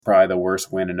probably the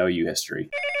worst win in OU history.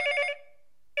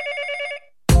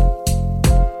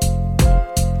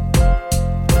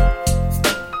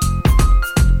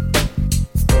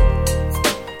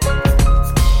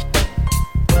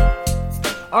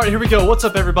 All right, here we go. What's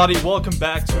up, everybody? Welcome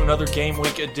back to another Game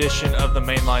Week edition of the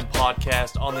Mainline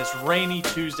Podcast. On this rainy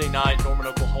Tuesday night, Norman,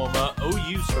 Oklahoma,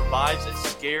 OU survives a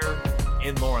scare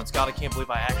in Lawrence. God, I can't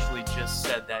believe I actually just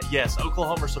said that. Yes,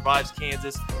 Oklahoma survives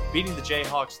Kansas, beating the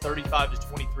Jayhawks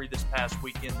 35-23 this past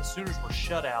weekend. The Sooners were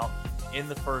shut out in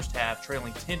the first half,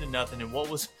 trailing 10-0 in what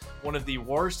was one of the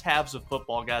worst halves of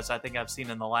football, guys, I think I've seen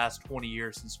in the last 20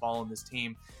 years since following this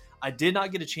team. I did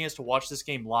not get a chance to watch this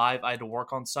game live. I had to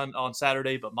work on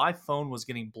Saturday, but my phone was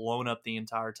getting blown up the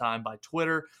entire time by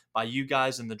Twitter, by you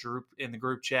guys in the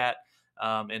group chat.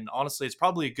 And honestly, it's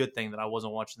probably a good thing that I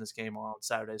wasn't watching this game on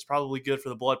Saturday. It's probably good for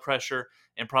the blood pressure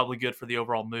and probably good for the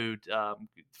overall mood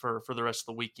for the rest of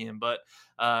the weekend. But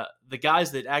the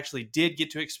guys that actually did get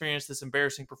to experience this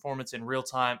embarrassing performance in real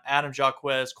time, Adam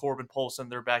Jacquez, Corbin Polson,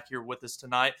 they're back here with us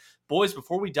tonight. Boys,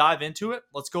 before we dive into it,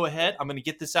 let's go ahead. I'm going to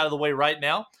get this out of the way right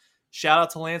now. Shout out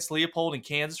to Lance Leopold in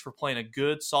Kansas for playing a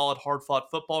good, solid, hard-fought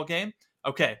football game.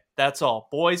 Okay, that's all.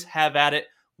 Boys, have at it.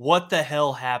 What the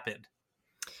hell happened?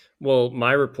 Well,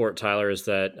 my report, Tyler, is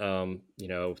that,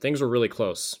 things were really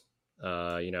close.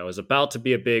 It was about to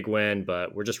be a big win,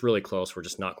 but we're just really close. We're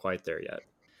just not quite there yet.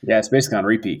 Yeah, it's basically on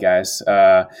repeat, guys.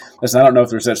 Listen, I don't know if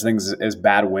there's such things as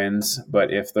bad wins,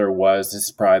 but if there was, this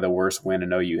is probably the worst win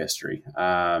in OU history.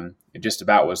 It just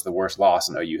about was the worst loss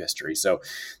in OU history. So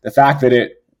the fact that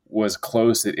it was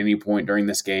close at any point during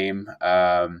this game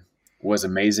was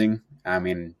amazing. I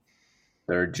mean,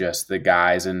 they're just the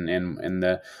guys in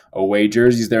the away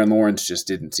jerseys there in Lawrence just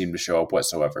didn't seem to show up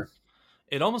whatsoever.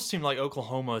 It almost seemed like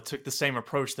Oklahoma took the same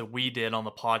approach that we did on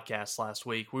the podcast last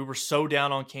week. We were so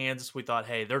down on Kansas. We thought,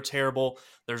 hey, they're terrible.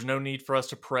 There's no need for us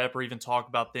to prep or even talk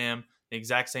about them. The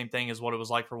exact same thing as what it was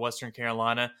like for Western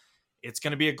Carolina. It's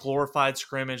going to be a glorified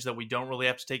scrimmage that we don't really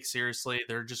have to take seriously.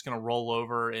 They're just going to roll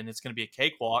over, and it's going to be a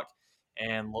cakewalk.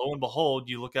 And lo and behold,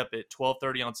 you look up at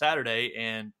 12:30 on Saturday,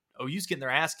 and OU's getting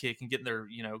their ass kicked and getting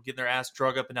their ass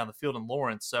drug up and down the field in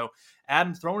Lawrence. So,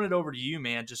 Adam, throwing it over to you,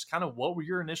 man. Just kind of what were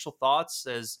your initial thoughts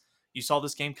as you saw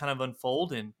this game kind of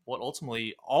unfold, and what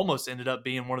ultimately almost ended up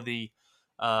being one of the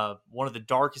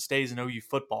darkest days in OU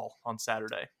football on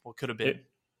Saturday? What could have been?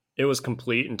 It was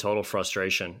complete and total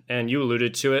frustration. And you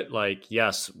alluded to it.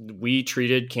 Yes, we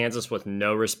treated Kansas with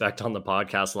no respect on the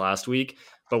podcast last week,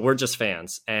 but we're just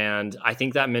fans. And I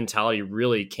think that mentality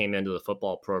really came into the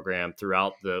football program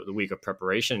throughout the week of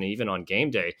preparation and even on game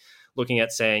day, looking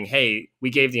at saying, hey, we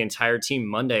gave the entire team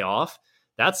Monday off.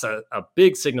 That's a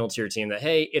big signal to your team that,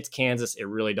 hey, it's Kansas. It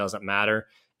really doesn't matter.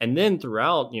 And then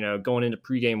throughout, going into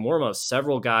pregame warmups,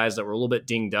 several guys that were a little bit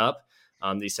dinged up,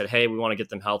 they said, hey, we want to get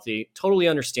them healthy. Totally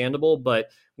understandable. But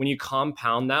when you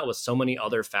compound that with so many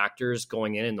other factors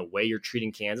going in the way you're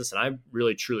treating Kansas, and I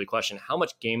really, truly question how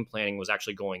much game planning was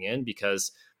actually going in,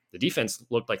 because the defense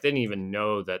looked like they didn't even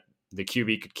know that the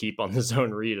QB could keep on the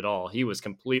zone read at all. He was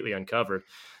completely uncovered.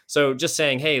 So just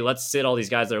saying, hey, let's sit all these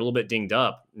guys that are a little bit dinged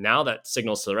up. Now that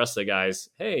signals to the rest of the guys,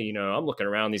 hey, I'm looking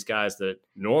around, these guys that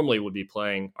normally would be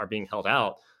playing are being held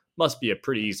out. Must be a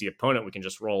pretty easy opponent. We can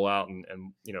just roll out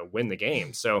and win the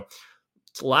game. So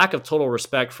it's lack of total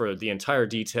respect for the entire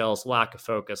details, lack of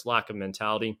focus, lack of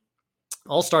mentality.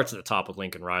 All starts at the top with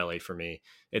Lincoln Riley for me.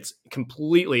 It's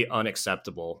completely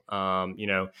unacceptable.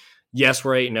 Yes,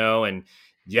 we're 8-0, and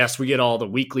yes, we get all the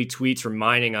weekly tweets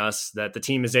reminding us that the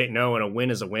team is 8-0 and a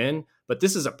win is a win. But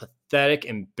this is a pathetic,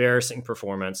 embarrassing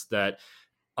performance that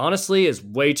honestly is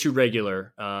way too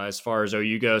regular as far as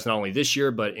OU goes, not only this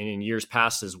year, but in years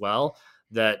past as well,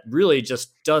 that really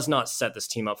just does not set this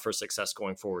team up for success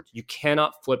going forward. You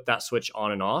cannot flip that switch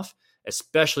on and off,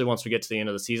 especially once we get to the end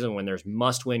of the season when there's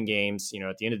must-win games,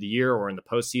 at the end of the year or in the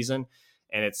postseason.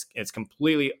 And it's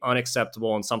completely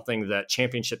unacceptable and something that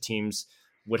championship teams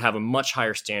would have a much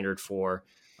higher standard for.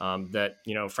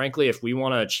 Frankly, if we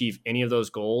want to achieve any of those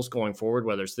goals going forward,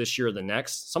 whether it's this year or the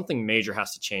next, something major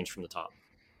has to change from the top.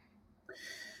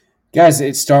 Guys,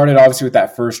 it started obviously with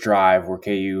that first drive where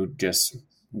KU just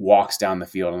walks down the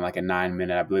field in like a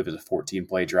 9-minute, I believe it was a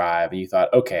 14-play drive. And you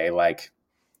thought, okay,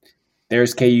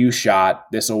 there's KU's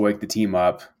shot. This will wake the team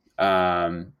up.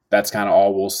 That's kind of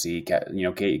all we'll see.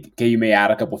 KU may add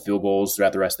a couple field goals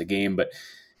throughout the rest of the game, but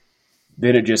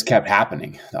then it just kept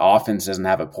happening. The offense doesn't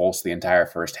have a pulse the entire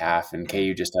first half, and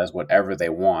KU just does whatever they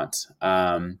want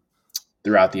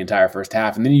throughout the entire first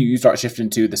half. And then you start shifting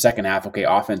to the second half. Okay,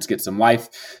 offense gets some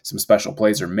life. Some special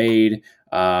plays are made.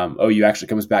 OU actually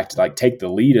comes back to take the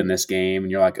lead in this game,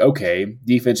 and you're like, okay,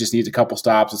 defense just needs a couple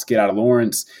stops. Let's get out of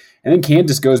Lawrence. And then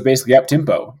Kansas goes basically up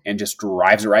tempo and just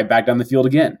drives it right back down the field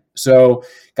again. So,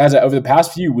 guys, over the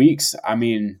past few weeks, I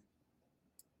mean,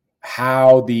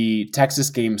 how the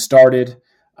Texas game started,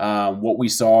 what we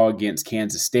saw against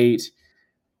Kansas State,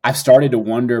 I've started to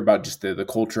wonder about just the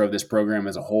culture of this program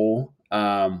as a whole.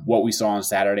 What we saw on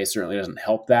Saturday certainly doesn't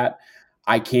help that.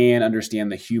 I can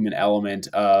understand the human element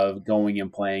of going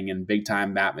and playing in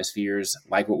big-time atmospheres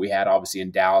like what we had obviously in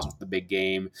Dallas with the big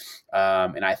game.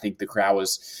 And I think the crowd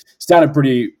was sounded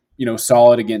pretty,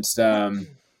 solid against TCU.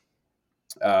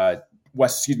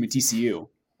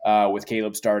 With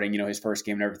Caleb starting, his first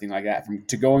game and everything like that.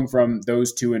 Going from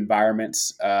those two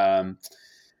environments to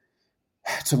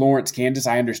Lawrence, Kansas,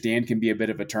 I understand can be a bit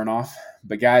of a turnoff.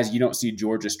 But guys, you don't see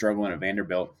Georgia struggling at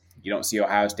Vanderbilt. You don't see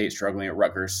Ohio State struggling at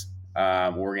Rutgers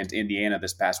or against Indiana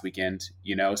this past weekend.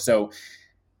 So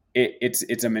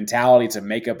it's a mentality, it's a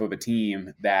makeup of a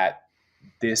team that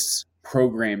this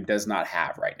program does not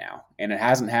have right now, and it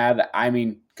hasn't had. I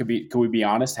mean, could we be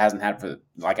honest? Hasn't had for,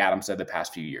 like Adam said, the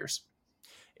past few years.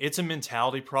 It's a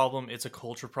mentality problem. It's a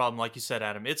culture problem. Like you said,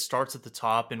 Adam, it starts at the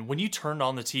top. And when you turned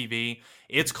on the TV,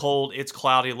 it's cold, it's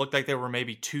cloudy. It looked like there were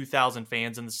maybe 2,000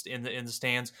 fans in the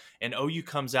stands. And OU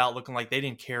comes out looking like they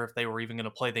didn't care if they were even going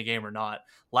to play the game or not.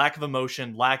 Lack of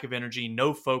emotion, lack of energy,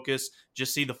 no focus.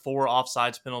 Just see the 4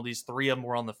 offsides penalties. 3 of them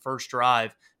were on the first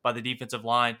drive by the defensive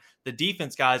line. The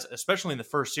defense guys, especially in the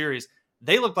first series,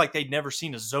 they looked like they'd never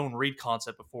seen a zone read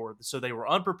concept before. So they were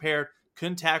unprepared,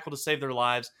 couldn't tackle to save their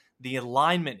lives. The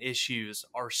alignment issues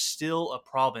are still a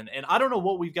problem. And I don't know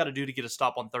what we've got to do to get a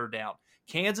stop on third down.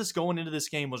 Kansas going into this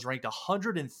game was ranked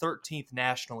 113th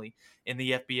nationally in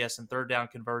the FBS in third down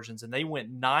conversions. And they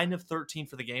went 9 of 13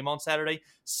 for the game on Saturday,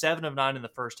 7 of 9 in the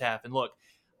first half. And look,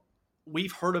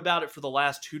 we've heard about it for the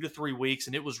last 2 to 3 weeks,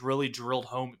 and it was really drilled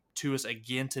home to us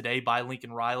again today by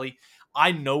Lincoln Riley.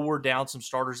 I know we're down some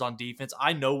starters on defense.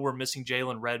 I know we're missing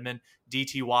Jalen Redmond,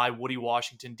 DTY, Woody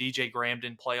Washington, DJ Graham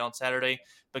didn't play on Saturday.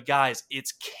 But guys,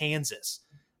 it's Kansas.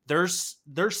 There's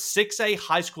 6A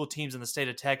high school teams in the state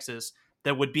of Texas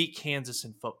that would beat Kansas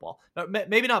in football. Now,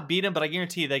 maybe not beat them, but I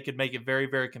guarantee you they could make it very,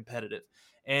 very competitive.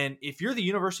 And if you're the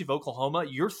University of Oklahoma,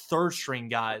 your third string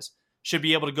guys should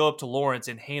be able to go up to Lawrence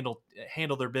and handle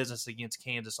their business against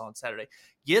Kansas on Saturday.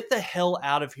 Get the hell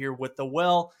out of here with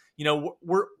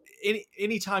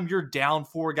anytime you're down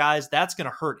 4 guys, that's going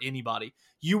to hurt anybody.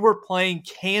 You were playing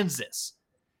Kansas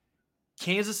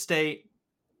State,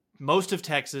 most of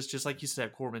Texas, just like you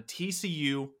said, Corbin,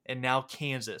 TCU, and now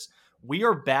Kansas. We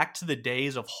are back to the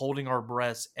days of holding our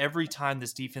breaths every time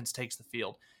this defense takes the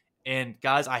field. And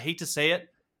guys, I hate to say it,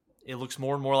 it looks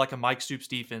more and more like a Mike Stoops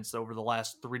defense over the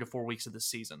last 3 to 4 weeks of this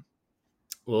season.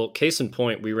 Well, case in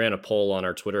point, we ran a poll on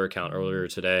our Twitter account earlier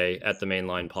today at the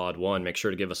Mainline Pod 1. Make sure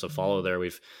to give us a follow there.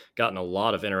 We've gotten a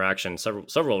lot of interaction.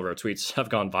 Several of our tweets have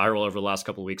gone viral over the last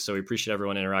couple of weeks, so we appreciate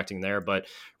everyone interacting there. But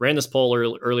ran this poll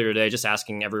earlier today, just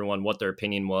asking everyone what their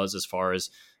opinion was as far as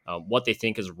what they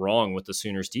think is wrong with the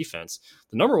Sooners defense.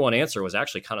 The number one answer was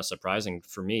actually kind of surprising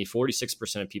for me.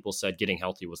 46% of people said getting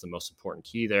healthy was the most important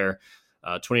key there.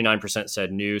 29%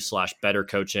 said new/better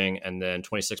coaching, and then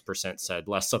 26% said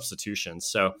less substitutions.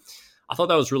 So I thought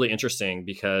that was really interesting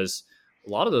because a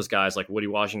lot of those guys like Woody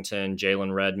Washington,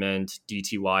 Jalen Redmond,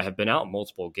 DTY have been out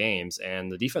multiple games,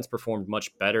 and the defense performed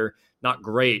much better. Not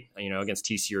great, against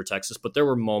TCU or Texas, but there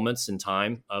were moments in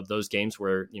time of those games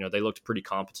where, they looked pretty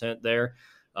competent there.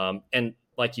 And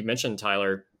like you mentioned,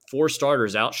 Tyler, 4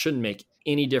 starters out shouldn't make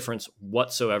any difference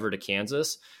whatsoever to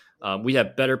Kansas. We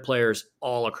have better players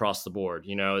all across the board.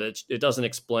 It doesn't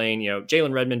explain,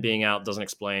 Jalen Redmond being out doesn't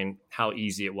explain how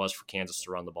easy it was for Kansas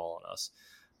to run the ball on us.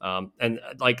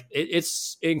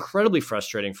 It's incredibly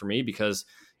frustrating for me because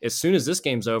as soon as this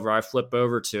game's over, I flip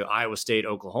over to Iowa State,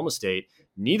 Oklahoma State.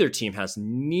 Neither team has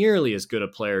nearly as good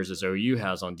of players as OU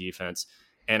has on defense.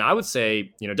 And I would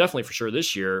say, definitely for sure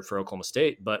this year for Oklahoma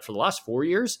State, but for the last 4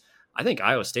 years, I think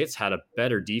Iowa State's had a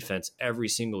better defense every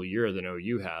single year than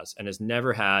OU has, and has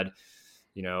never had,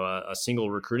 a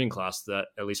single recruiting class that,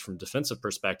 at least from defensive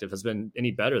perspective, has been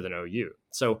any better than OU.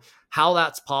 So how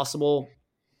that's possible,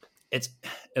 it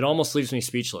almost leaves me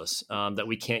speechless that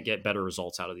we can't get better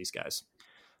results out of these guys.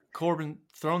 Corbin,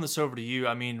 throwing this over to you.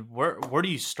 I mean, where do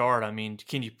you start? I mean,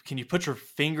 can you put your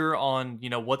finger on,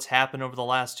 what's happened over the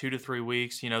last 2 to 3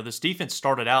 weeks? This defense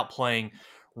started out playing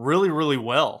really, really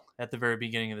well at the very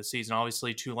beginning of the season.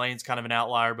 Obviously, Tulane's kind of an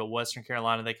outlier, but Western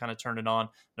Carolina, they kind of turned it on.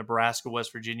 Nebraska,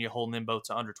 West Virginia holding them both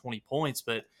to under 20 points.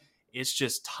 But it's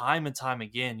just time and time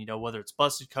again, whether it's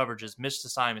busted coverages, missed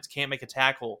assignments, can't make a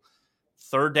tackle,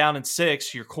 3rd down and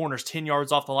 6, your corner's 10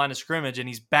 yards off the line of scrimmage, and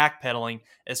he's backpedaling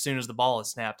as soon as the ball is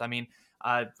snapped. I mean,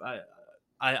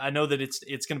 I know that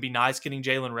it's going to be nice getting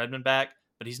Jalen Redmond back,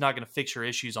 but he's not going to fix your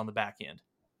issues on the back end.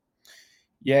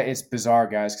 Yeah, it's bizarre,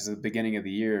 guys, because at the beginning of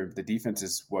the year, the defense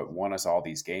is what won us all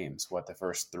these games. What, the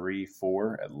first 3,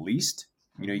 4 at least?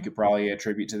 You could probably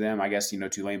attribute to them. I guess,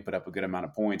 Tulane put up a good amount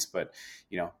of points, but,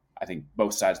 I think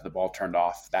both sides of the ball turned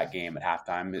off that game at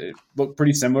halftime. It looked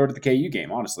pretty similar to the KU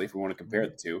game, honestly, if we want to compare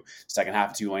the two. Second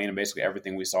half of Tulane and basically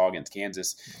everything we saw against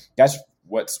Kansas. That's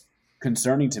what's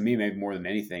concerning to me, maybe more than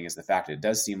anything, is the fact that it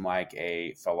does seem like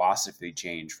a philosophy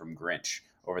change from Grinch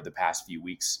over the past few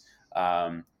weeks.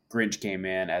 Grinch came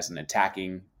in as an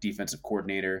attacking defensive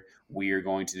coordinator. We are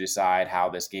going to decide how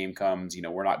this game comes.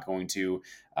 We're not going to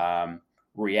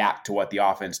react to what the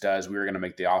offense does. We were going to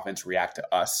make the offense react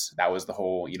to us. That was the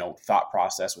whole, thought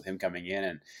process with him coming in.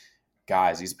 And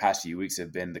guys, these past few weeks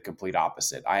have been the complete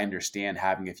opposite. I understand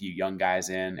having a few young guys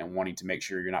in and wanting to make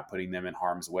sure you're not putting them in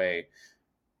harm's way.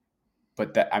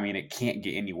 But it can't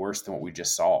get any worse than what we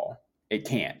just saw. It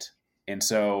can't. And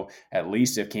so at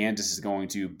least if Kansas is going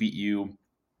to beat you,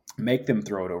 make them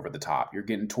throw it over the top. You're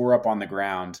getting tore up on the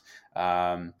ground.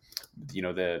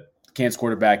 The Kansas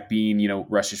quarterback Bean,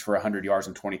 rushes for 100 yards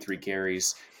and 23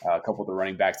 carries. A couple of the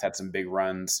running backs had some big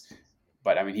runs.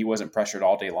 But, he wasn't pressured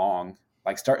all day long.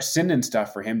 Like, start sending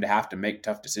stuff for him to have to make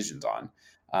tough decisions on.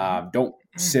 Don't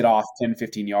sit off 10,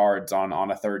 15 yards on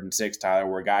a 3rd and 6, Tyler,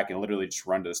 where a guy can literally just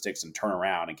run to the sticks and turn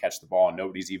around and catch the ball, and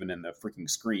nobody's even in the freaking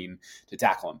screen to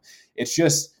tackle him. It's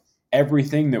just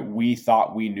everything that we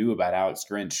thought we knew about Alex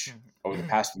Grinch over the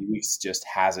past few weeks just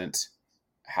hasn't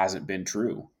been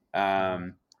true.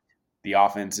 The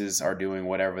offenses are doing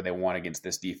whatever they want against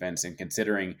this defense, and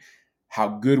considering how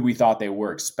good we thought they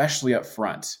were, especially up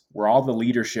front, where all the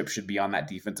leadership should be on that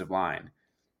defensive line,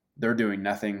 they're doing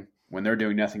nothing. When they're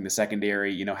doing nothing, the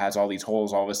secondary, has all these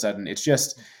holes all of a sudden. It's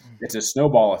a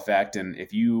snowball effect. And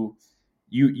if you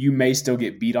may still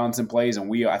get beat on some plays,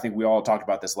 and I think we all talked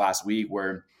about this last week,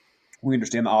 where we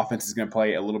understand the offense is going to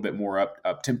play a little bit more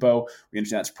up tempo. We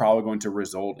understand that's probably going to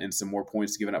result in some more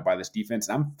points given up by this defense,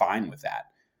 and I'm fine with that.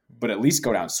 But at least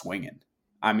go down swinging.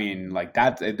 Like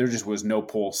that, there just was no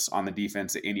pulse on the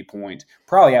defense at any point,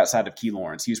 probably outside of Key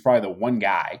Lawrence. He was probably the one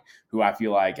guy who I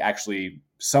feel like actually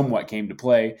somewhat came to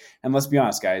play. And let's be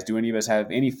honest, guys, do any of us have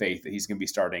any faith that he's going to be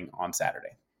starting on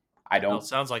Saturday? I don't. Well, it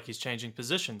sounds like he's changing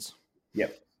positions.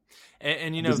 Yep.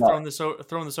 And throwing this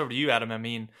over to you,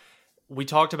 Adam, we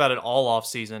talked about it all off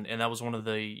season, and that was one of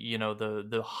the,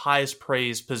 the highest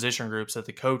praised position groups that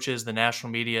the coaches, the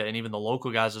national media, and even the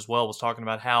local guys as well was talking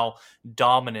about how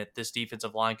dominant this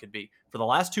defensive line could be. For the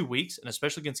last 2 weeks, and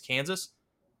especially against Kansas,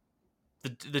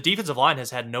 the defensive line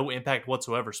has had no impact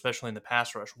whatsoever, especially in the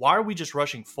pass rush. Why are we just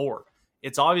rushing 4?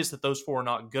 It's obvious that those 4 are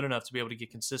not good enough to be able to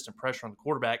get consistent pressure on the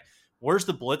quarterback. Where's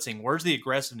the blitzing? Where's the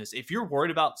aggressiveness? If you're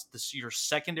worried about your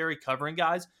secondary covering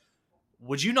guys,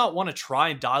 would you not want to try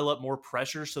and dial up more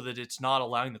pressure so that it's not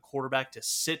allowing the quarterback to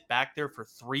sit back there for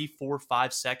 3, 4,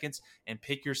 5 seconds and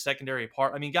pick your secondary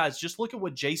apart? Guys, just look at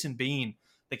what Jason Bean,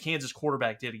 the Kansas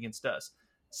quarterback, did against us.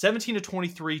 17 to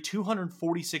 23,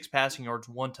 246 passing yards,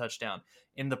 1 touchdown.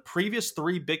 In the previous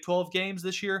 3 Big 12 games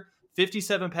this year,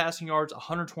 57 passing yards,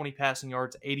 120 passing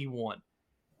yards, 81.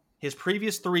 His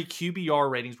previous 3 QBR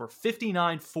ratings were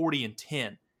 59, 40, and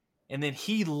 10. And then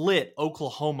he lit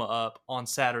Oklahoma up on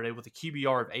Saturday with a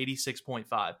QBR of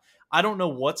 86.5. I don't know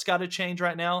what's got to change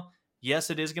right now. Yes,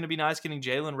 it is going to be nice getting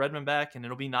Jalen Redmond back, and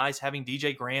it'll be nice having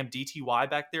DJ Graham, DTY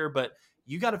back there. But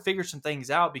you got to figure some things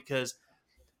out, because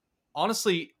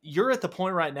honestly, you're at the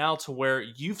point right now to where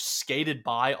you've skated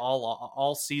by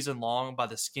all season long by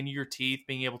the skin of your teeth,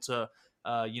 being able to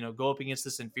go up against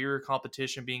this inferior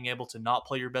competition, being able to not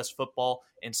play your best football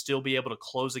and still be able to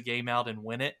close a game out and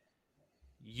win it.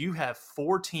 You have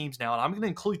 4 teams now, and I'm going to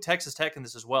include Texas Tech in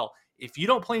this as well. If you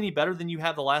don't play any better than you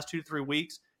have the last 2 to 3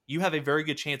 weeks, you have a very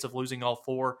good chance of losing all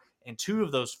 4. And 2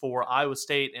 of those 4, Iowa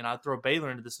State, and I throw Baylor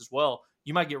into this as well,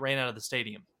 you might get ran out of the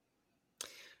stadium.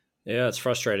 Yeah, it's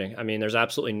frustrating. There's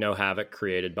absolutely no havoc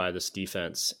created by this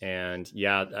defense. And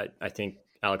yeah, I think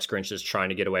Alex Grinch is trying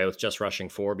to get away with just rushing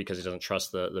 4 because he doesn't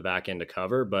trust the back end to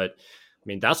cover. But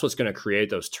that's what's going to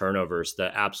create those turnovers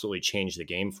that absolutely change the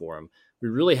game for him. We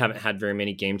really haven't had very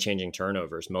many game-changing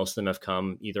turnovers. Most of them have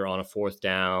come either on a 4th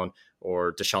down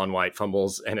or Deshaun White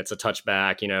fumbles and it's a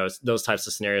touchback. It's those types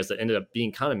of scenarios that ended up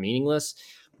being kind of meaningless.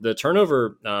 The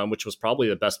turnover, which was probably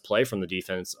the best play from the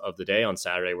defense of the day on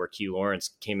Saturday, where Key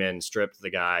Lawrence came in and stripped the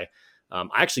guy, I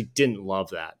actually didn't love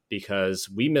that, because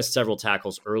we missed several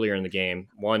tackles earlier in the game.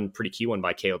 One pretty key one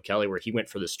by Caleb Kelly, where he went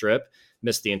for the strip,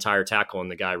 missed the entire tackle,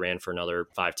 and the guy ran for another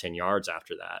 5-10 yards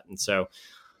after that. And so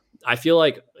I feel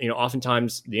like,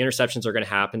 oftentimes the interceptions are going to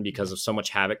happen because of so much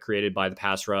havoc created by the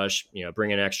pass rush,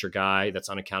 bring an extra guy that's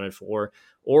unaccounted for,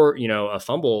 or, a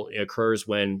fumble occurs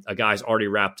when a guy's already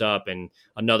wrapped up and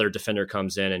another defender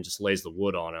comes in and just lays the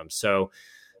wood on him. So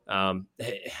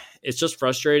it's just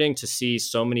frustrating to see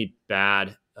so many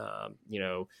bad,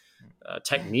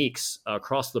 techniques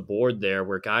across the board there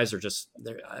where guys are just,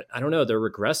 I don't know, they're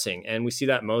regressing. And we see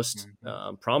that most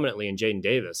prominently in Jaden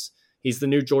Davis. He's the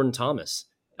new Jordan Thomas,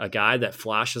 a guy that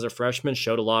flashed as a freshman,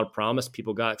 showed a lot of promise,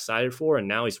 people got excited for, and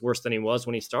now he's worse than he was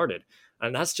when he started.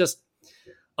 And that's just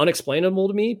unexplainable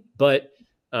to me. But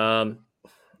I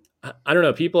don't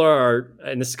know, people are,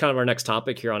 and this is kind of our next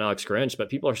topic here on Alex Grinch, but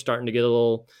people are starting to get a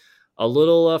little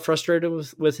frustrated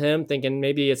with him, thinking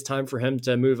maybe it's time for him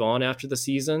to move on after the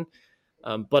season.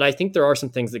 But I think there are some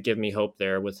things that give me hope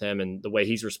there with him and the way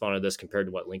he's responded to this compared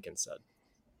to what Lincoln said.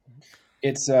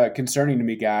 It's concerning to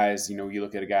me, guys. You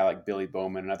look at a guy like Billy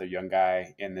Bowman, another young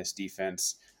guy in this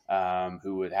defense,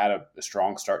 who had a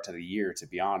strong start to the year, to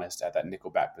be honest, at that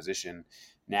nickelback position.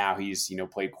 Now he's,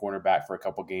 played cornerback for a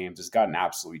couple games, has gotten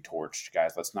absolutely torched,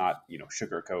 guys. Let's not,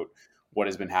 sugarcoat what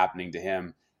has been happening to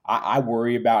him. I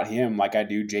worry about him like I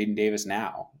do Jaden Davis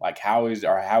now. Like how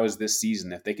is this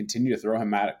season, if they continue to throw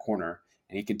him out at corner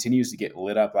and he continues to get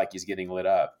lit up like he's getting lit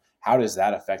up, how does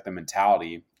that affect the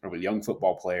mentality of a young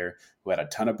football player who had a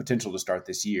ton of potential to start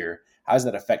this year? How does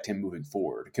that affect him moving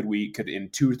forward? Could in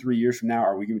 2 or 3 years from now,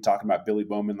 are we going to be talking about Billy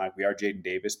Bowman like we are Jaden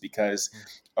Davis because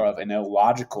of an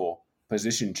illogical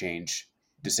position change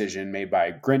decision made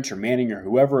by Grinch or Manning or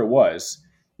whoever it was,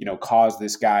 caused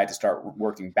this guy to start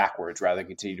working backwards rather than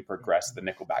continue to progress to the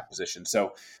nickelback position?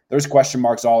 So there's question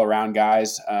marks all around,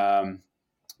 guys.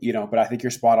 But I think you're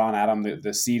spot on, Adam.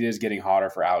 The seat is getting hotter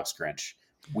for Alex Grinch.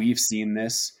 We've seen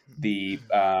this. The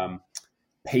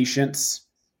patience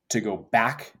to go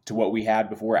back to what we had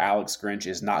before Alex Grinch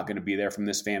is not going to be there from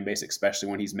this fan base, especially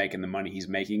when he's making the money he's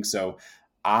making. So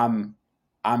I'm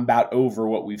about over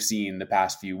what we've seen the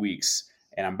past few weeks,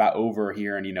 and I'm about over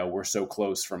hearing, we're so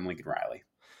close from Lincoln Riley.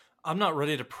 I'm not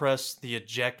ready to press the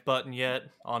eject button yet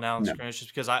on Alex Grinch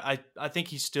just because I think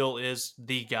he still is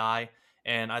the guy,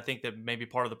 and I think that maybe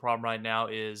part of the problem right now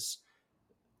is –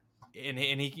 and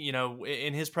he,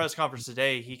 in his press conference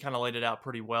today, he kind of laid it out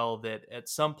pretty well that at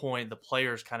some point the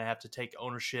players kind of have to take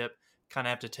ownership, kind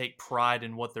of have to take pride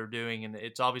in what they're doing. And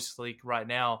it's obviously right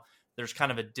now, there's kind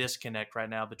of a disconnect right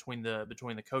now between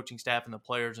the coaching staff and the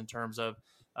players in terms of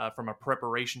from a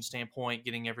preparation standpoint,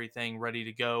 getting everything ready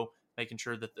to go, making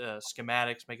sure that the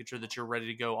schematics, making sure that you're ready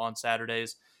to go on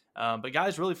Saturdays. But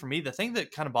guys, really for me, the thing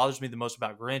that kind of bothers me the most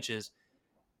about Grinch is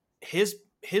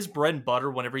his bread and butter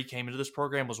whenever he came into this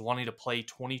program was wanting to play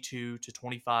 22 to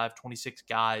 25, 26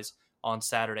 guys on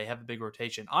Saturday, have a big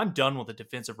rotation. I'm done with the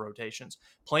defensive rotations.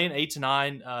 Playing 8 to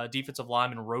 9 defensive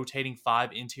linemen, rotating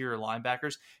 5 interior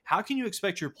linebackers. How can you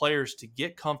expect your players to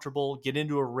get comfortable, get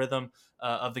into a rhythm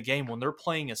of the game when they're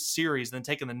playing a series, then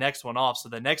taking the next one off so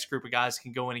the next group of guys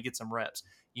can go in and get some reps?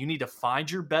 You need to find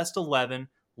your best 11,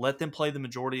 let them play the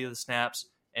majority of the snaps,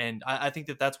 and I think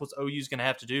that that's what OU is going to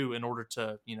have to do in order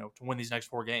to win these next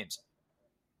 4 games.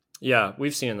 Yeah,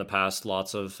 we've seen in the past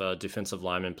lots of defensive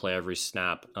linemen play every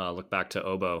snap. Look back to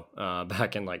Obo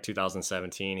back in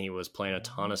 2017. He was playing a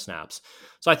ton of snaps.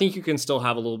 So I think you can still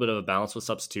have a little bit of a balance with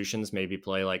substitutions, maybe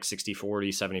play 60-40,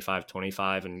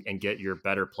 75-25 and get your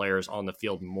better players on the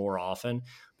field more often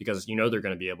because they're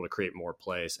going to be able to create more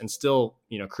plays and still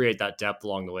create that depth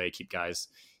along the way, keep guys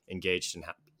engaged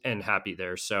and happy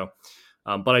there. So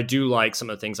but I do like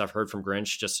some of the things I've heard from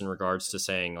Grinch just in regards to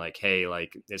saying hey,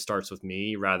 it starts with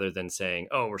me rather than saying,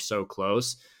 oh, we're so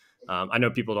close. I know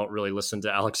people don't really listen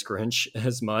to Alex Grinch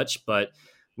as much, but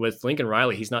with Lincoln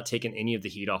Riley, he's not taking any of the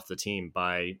heat off the team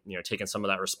by, taking some of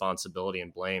that responsibility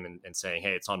and blame and saying,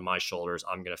 hey, it's on my shoulders.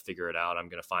 I'm going to figure it out. I'm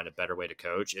going to find a better way to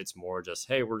coach. It's more just,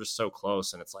 hey, we're just so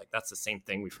close. And it's that's the same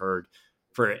thing we've heard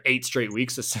for 8 straight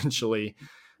weeks, essentially.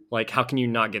 How can you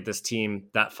not get this team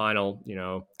that final,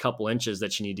 couple inches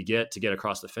that you need to get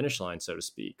across the finish line, so to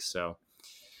speak? So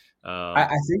I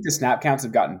think the snap counts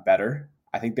have gotten better.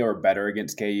 I think they were better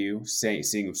against KU,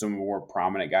 seeing some more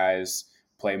prominent guys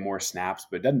play more snaps,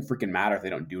 but it doesn't freaking matter if they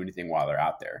don't do anything while they're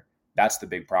out there. That's the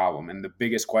big problem. And the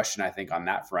biggest question I think on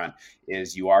that front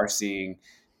is you are seeing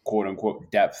quote unquote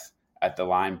depth at the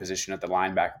line position, at the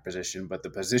linebacker position, but the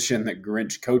position that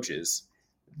Grinch coaches,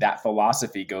 that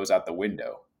philosophy goes out the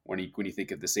window when you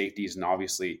think of the safeties and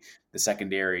obviously the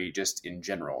secondary just in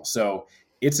general. So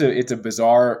it's a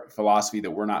bizarre philosophy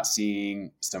that we're not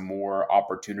seeing some more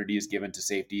opportunities given to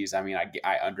safeties. I mean,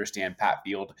 I understand Pat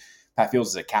Fields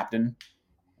is a captain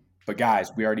But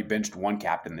guys, we already benched one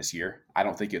captain this year. I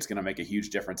don't think it's going to make a huge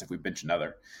difference if we bench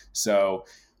another. So,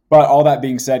 but all that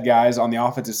being said, guys, on the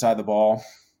offensive side of the ball,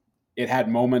 it had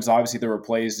moments. Obviously, there were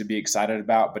plays to be excited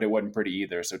about, but it wasn't pretty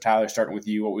either. So, Tyler, starting with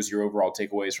you, what was your overall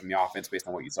takeaways from the offense based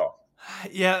on what you saw?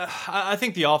 Yeah, I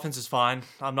think the offense is fine.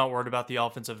 I'm not worried about the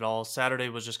offense at all. Saturday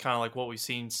was just kind of like what we've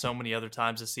seen so many other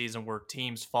times this season, where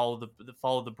teams follow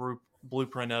the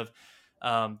blueprint of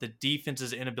the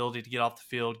defense's inability to get off the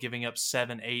field, giving up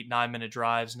 7, 8, 9-minute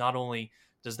drives. Not only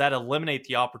does that eliminate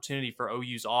the opportunity for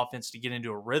OU's offense to get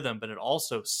into a rhythm, but it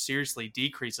also seriously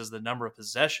decreases the number of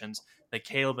possessions that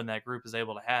Caleb and that group is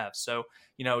able to have. So,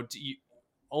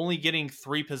 only getting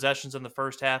 3 possessions in the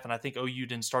first half, and I think OU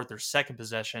didn't start their second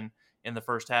possession in the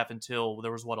first half until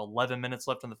there was 11 minutes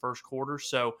left in the first quarter.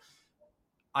 So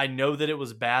I know that it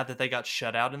was bad that they got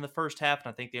shut out in the first half,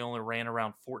 and I think they only ran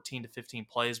around 14 to 15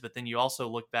 plays. But then you also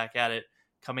look back at it,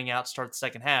 coming out, start the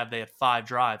second half, they had 5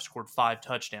 drives, scored 5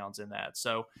 touchdowns in that.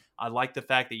 So I like the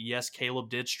fact that, yes, Caleb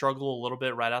did struggle a little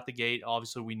bit right out the gate.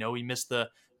 Obviously, we know he missed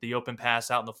the open pass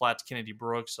out in the flat to Kennedy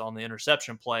Brooks on the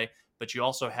interception play, but you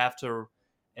also have to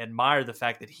admire the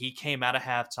fact that he came out of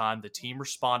halftime. The team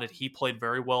responded. He played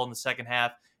very well in the second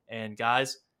half. And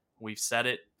guys, we've said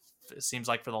it. It seems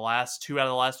like for the last 2 out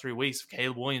of the last 3 weeks,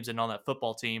 Caleb Williams isn't on that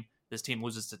football team. This team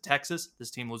loses to Texas.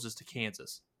 This team loses to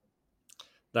Kansas.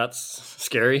 That's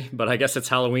scary, but I guess it's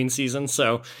Halloween season.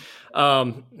 So,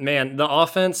 man, the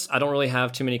offense, I don't really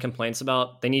have too many complaints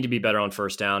about. They need to be better on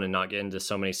first down and not get into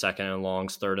so many second and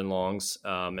longs, third and longs,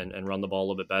 and run the ball a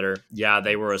little bit better. Yeah,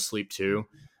 they were asleep too.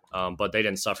 But they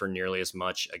didn't suffer nearly as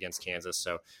much against Kansas.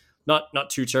 So not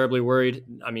too terribly worried.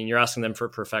 I mean, you're asking them for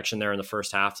perfection there in the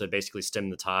first half to basically stem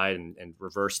the tide and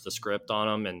reverse the script on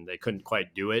them, and they couldn't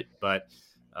quite do it. But,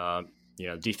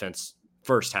 defense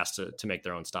first has to make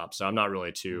their own stops. So I'm not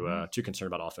really too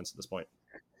concerned about offense at this point.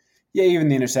 Yeah, even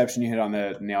the interception you hit on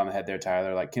the nail on the head there,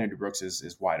 Tyler. Like, Kennedy Brooks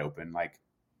is wide open. Like,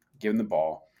 give him the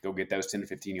ball. Go get those 10 to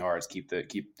 15 yards. Keep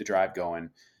the drive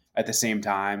going. At the same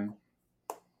time,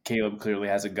 Caleb clearly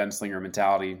has a gunslinger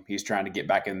mentality. He's trying to get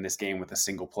back in this game with a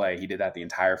single play. He did that the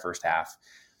entire first half.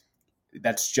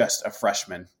 That's just a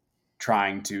freshman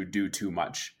trying to do too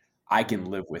much. I can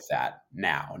live with that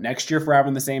now. Next year, if we're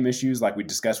having the same issues like we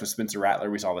discussed with Spencer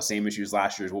Rattler, we saw the same issues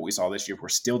last year as what we saw this year. If we're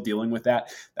still dealing with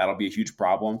that, that'll be a huge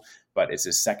problem. But it's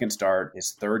his second start,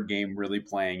 his third game really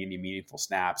playing any meaningful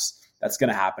snaps. That's going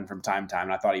to happen from time to time.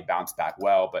 And I thought he bounced back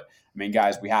well. But, I mean,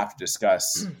 guys, we have to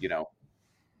discuss,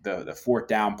 the fourth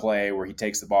down play where he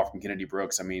takes the ball from Kennedy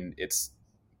Brooks. I mean, it's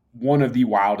one of the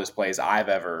wildest plays I've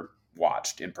ever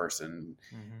watched in person.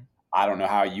 Mm-hmm. I don't know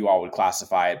how you all would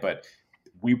classify it, but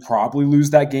we probably lose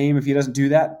that game if he doesn't do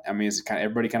that. I mean, is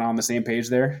everybody kind of on the same page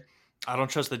there? I don't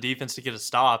trust the defense to get a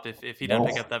stop if he doesn't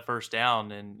pick up that first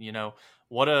down. And,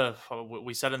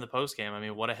 we said in the post game, I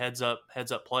mean, what a heads up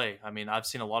play. I mean, I've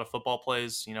seen a lot of football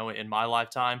plays, in my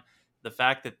lifetime. The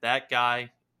fact that guy,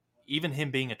 even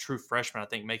him being a true freshman, I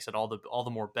think makes it all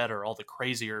the more better, all the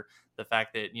crazier. The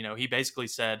fact that, he basically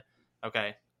said,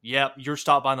 okay, you're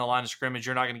stopped by the line of scrimmage.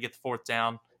 You're not going to get the fourth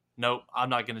down. Nope, I'm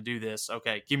not going to do this.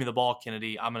 Okay, give me the ball,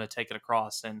 Kennedy. I'm going to take it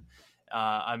across. And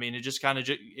I mean, it just kind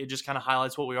of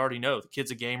highlights what we already know. The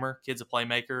kid's a gamer, kid's a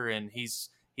playmaker, and he's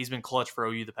been clutch for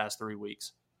OU the past 3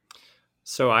 weeks.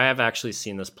 So I have actually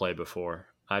seen this play before.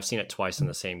 I've seen it twice in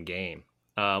the same game.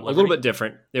 A little bit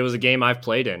different. It was a game I've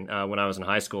played in when I was in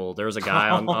high school. There was a guy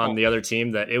on the other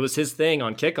team that it was his thing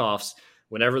on kickoffs.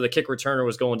 Whenever the kick returner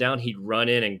was going down, he'd run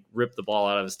in and rip the ball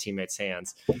out of his teammates'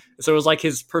 hands. So it was like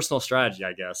his personal strategy,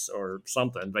 I guess, or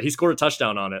something. But he scored a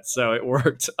touchdown on it, so it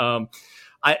worked.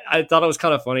 I thought it was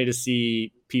kind of funny to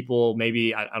see people,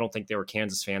 maybe, I don't think they were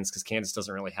Kansas fans because Kansas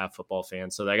doesn't really have football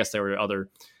fans. So I guess there were other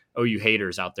OU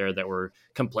haters out there that were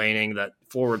complaining that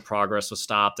forward progress was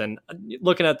stopped. And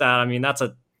looking at that, I mean, that's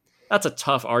a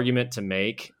tough argument to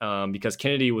make because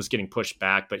Kennedy was getting pushed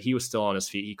back, but he was still on his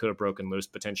feet. He could have broken loose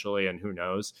potentially, and who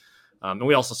knows. And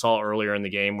we also saw earlier in the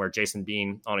game where Jason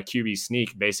Bean on a QB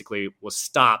sneak basically was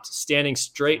stopped standing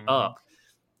straight up,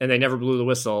 and they never blew the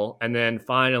whistle. And then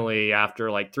finally, after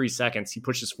like 3 seconds, he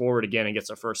pushes forward again and gets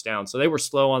a first down. So they were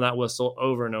slow on that whistle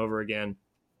over and over again.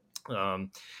 And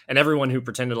everyone who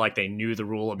pretended like they knew the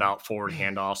rule about forward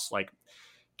handoffs, like,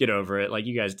 get over it. Like,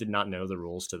 you guys did not know the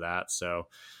rules to that. So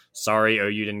sorry,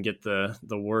 OU didn't get the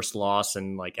worst loss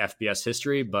in like FBS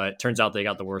history, but turns out they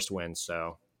got the worst win.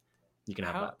 So you can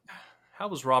have that. How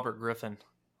was Robert Griffin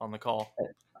on the call?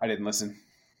 I didn't listen.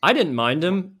 I didn't mind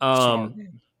him.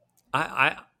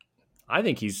 I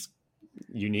think he's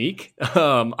unique.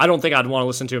 I don't think I'd want to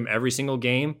listen to him every single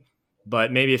game,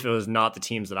 but maybe if it was not the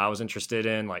teams that I was interested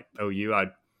in, like OU,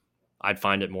 I'd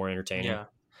find it more entertaining.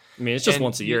 I mean, it's just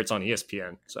once a year. It's on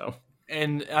ESPN. So,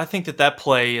 and I think that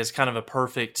play is kind of a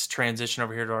perfect transition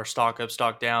over here to our stock up,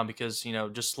 stock down, because,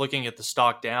 just looking at the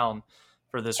stock down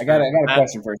for this. I got a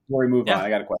question first before we move on. I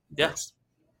got a question first.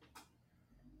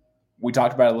 We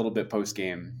talked about it a little bit post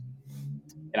game,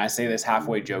 and I say this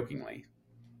halfway jokingly.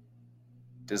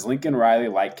 Does Lincoln Riley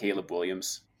like Caleb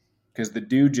Williams? Because the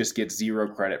dude just gets zero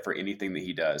credit for anything that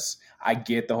he does. I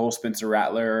get the whole Spencer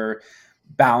Rattler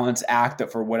balance act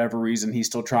that for whatever reason he's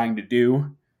still trying to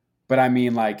do. But I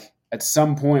mean, like, at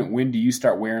some point, when do you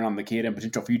start wearing on the kid and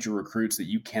potential future recruits that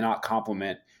you cannot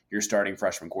compliment your starting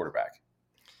freshman quarterback?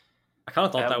 I kind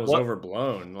of thought that was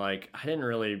overblown. Like, I didn't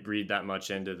really read that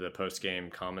much into the post-game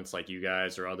comments like you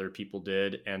guys or other people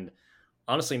did. And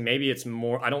honestly, maybe it's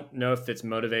more, I don't know if it's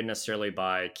motivated necessarily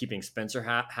by keeping Spencer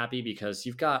happy, because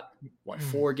you've got,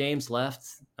 4 games left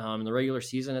in the regular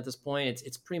season at this point.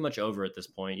 It's pretty much over at this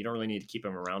point. You don't really need to keep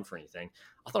him around for anything.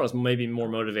 I thought it was maybe more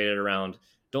motivated around,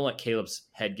 don't let Caleb's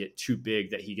head get too big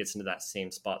that he gets into that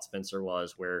same spot Spencer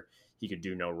was, where he could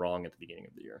do no wrong at the beginning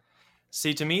of the year.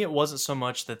 See, to me, it wasn't so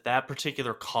much that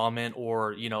particular comment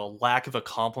or, lack of a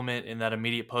compliment in that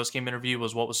immediate postgame interview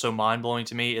was what was so mind-blowing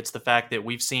to me. It's the fact that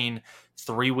we've seen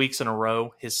 3 weeks in a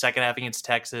row, his second half against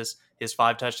Texas, his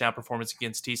 5-touchdown performance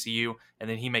against TCU, and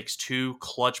then he makes 2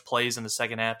 clutch plays in the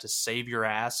second half to save your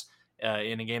ass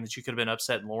in a game that you could have been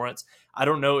upset in Lawrence. I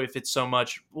don't know if it's so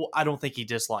much – well, I don't think he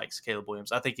dislikes Caleb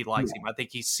Williams. I think he likes him. I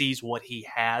think he sees what he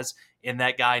has in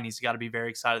that guy, and he's got to be very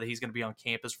excited that he's going to be on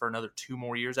campus for another 2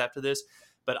 more years after this.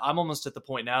 But I'm almost at the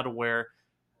point now to where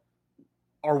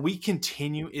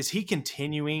is he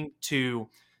continuing to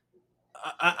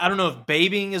I don't know if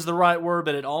babying is the right word,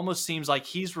 but it almost seems like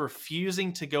he's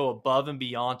refusing to go above and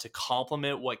beyond to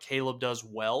compliment what Caleb does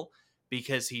well,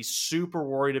 because he's super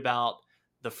worried about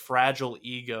the fragile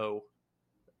ego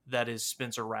that is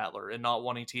Spencer Rattler and not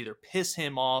wanting to either piss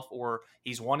him off, or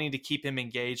he's wanting to keep him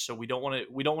engaged. So we don't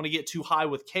want to get too high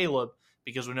with Caleb,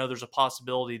 because we know there's a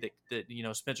possibility that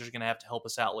Spencer's going to have to help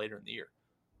us out later in the year.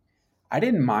 I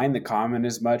didn't mind the comment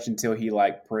as much until he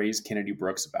praised Kennedy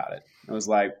Brooks about it. I was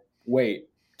like, wait,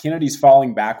 Kennedy's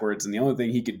falling backwards, and the only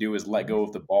thing he could do is let go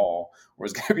of the ball, or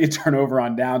it's going to be a turnover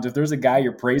on downs. If there's a guy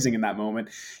you're praising in that moment,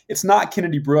 it's not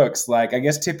Kennedy Brooks. I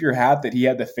guess tip your hat that he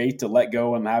had the faith to let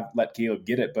go and let Caleb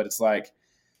get it. But it's like,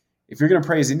 if you're going to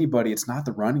praise anybody, it's not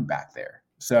the running back there.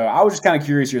 So I was just kind of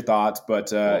curious your thoughts, but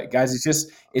guys,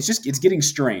 it's getting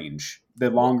strange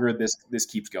the longer this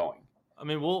keeps going. I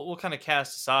mean, we'll kind of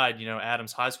cast aside,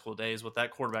 Adams' high school days with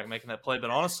that quarterback making that play. But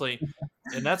honestly,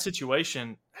 in that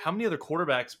situation, how many other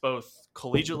quarterbacks, both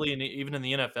collegiately and even in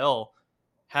the NFL,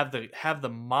 have the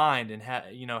mind and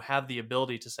have the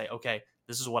ability to say, okay,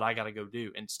 this is what I got to go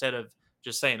do, instead of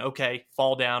just saying, okay,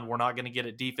 fall down, we're not going to get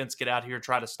it, defense, get out here,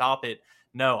 try to stop it.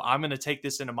 No, I'm going to take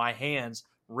this into my hands,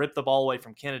 rip the ball away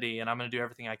from Kennedy, and I'm going to do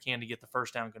everything I can to get the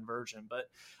first down conversion. But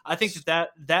I think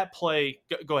that play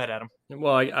 – go ahead, Adam.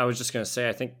 Well, I was just going to say,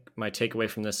 I think my takeaway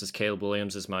from this is Caleb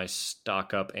Williams is my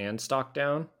stock up and stock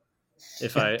down,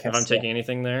 if I'm taking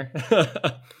anything there.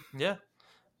 Yeah.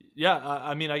 Yeah,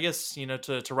 I mean, I guess,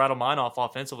 to rattle mine off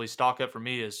offensively, stock up for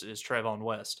me is Trayvon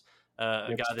West, a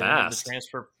guy that entered the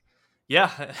transfer.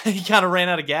 Yeah, he kind of ran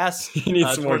out of gas. He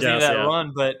needs some more gas, that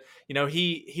run, but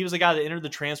he was a guy that entered the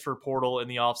transfer portal in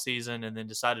the offseason and then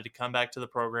decided to come back to the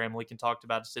program. Lincoln talked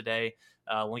about it today.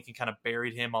 Lincoln kind of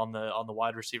buried him on the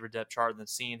wide receiver depth chart, and then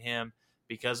seeing him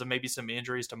because of maybe some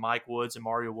injuries to Mike Woods and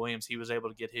Mario Williams, he was able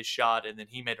to get his shot, and then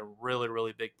he made a really,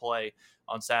 really big play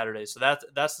on Saturday. So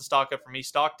that's the stock up for me.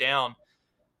 Stock down,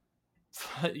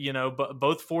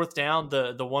 both fourth down,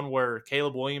 the one where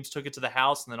Caleb Williams took it to the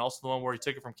house, and then also the one where he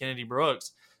took it from Kennedy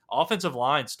Brooks. Offensive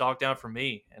line, stock down for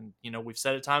me. And, we've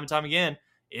said it time and time again,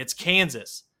 it's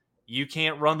Kansas. You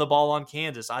can't run the ball on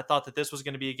Kansas. I thought that this was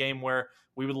going to be a game where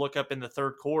we would look up in the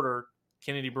third quarter,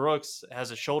 Kennedy Brooks has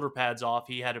his shoulder pads off.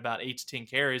 He had about 8 to 10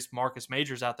 carries. Marcus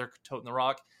Majors out there toting the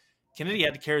rock. Kennedy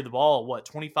had to carry the ball,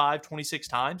 25, 26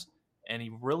 times? And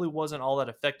he really wasn't all that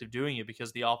effective doing it because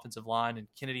of the offensive line, and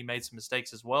Kennedy made some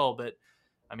mistakes as well. But,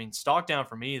 I mean, stock down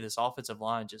for me, this offensive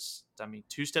line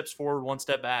 2 steps forward, 1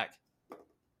 step back.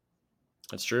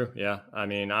 That's true, yeah. I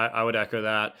mean, I would echo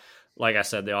that. Like I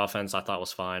said, the offense I thought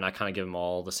was fine. I kind of give them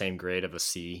all the same grade of a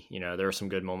C. There were some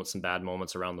good moments and bad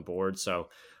moments around the board. So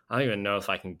I don't even know if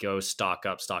I can go stock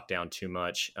up, stock down too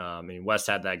much. I mean, West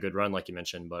had that good run, like you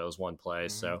mentioned, but it was one play. Mm-hmm.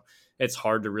 So it's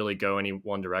hard to really go any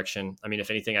one direction. I mean, if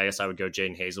anything, I guess I would go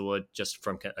Jaden Hazelwood just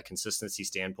from a consistency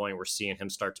standpoint. We're seeing him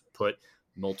start to put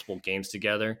multiple games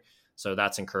together. So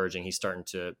that's encouraging. He's starting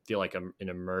to feel like an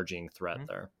emerging threat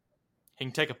there. He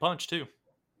can take a punch too.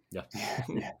 Yeah.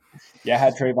 Yeah. I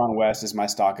had Trayvon West as my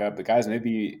stock up, but guys,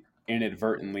 maybe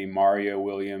inadvertently Mario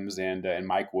Williams and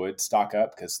Mike Wood stock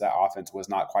up, because that offense was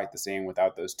not quite the same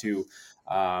without those two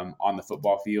on the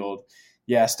football field.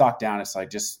 Yeah, stock down. It's like,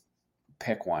 just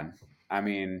pick one. I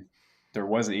mean, there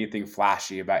wasn't anything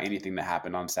flashy about anything that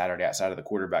happened on Saturday outside of the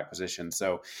quarterback position.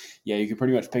 So, yeah, you can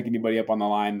pretty much pick anybody up on the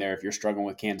line there. If you're struggling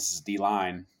with Kansas'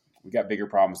 D-line, we got bigger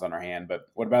problems on our hand. But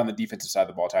what about on the defensive side of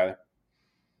the ball, Tyler?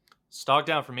 Stock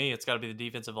down for me, it's got to be the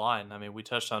defensive line. I mean, we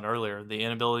touched on earlier the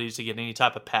inability to get any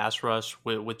type of pass rush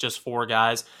with just four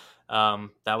guys.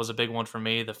 That was a big one for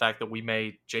me. The fact that we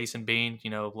made Jason Bean,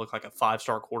 look like a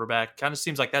 5-star quarterback, kind of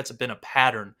seems like that's been a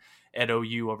pattern at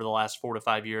OU over the last 4 to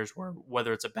 5 years, where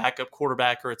whether it's a backup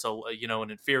quarterback or it's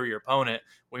an inferior opponent,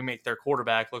 we make their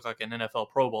quarterback look like an NFL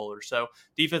Pro Bowler. So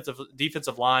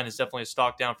defensive line is definitely a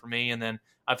stock down for me. And then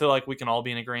I feel like we can all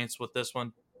be in agreement with this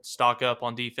one. Stock up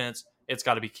on defense. It's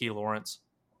got to be Key Lawrence.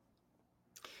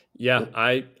 Yeah,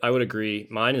 I would agree.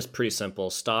 Mine is pretty simple.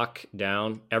 Stock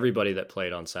down everybody that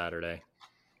played on Saturday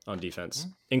on defense,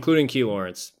 including Key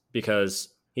Lawrence, because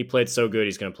he played so good.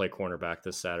 He's going to play cornerback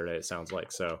this Saturday, it sounds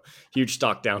like. So huge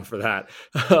stock down for that.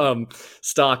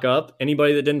 Stock up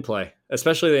anybody that didn't play,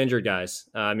 especially the injured guys.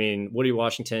 I mean, Woody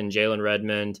Washington, Jalen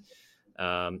Redmond,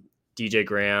 DJ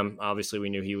Graham. Obviously, we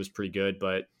knew he was pretty good,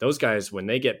 but those guys, when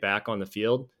they get back on the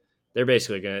field, they're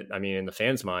basically going to, in the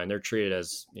fans' mind, they're treated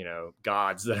as,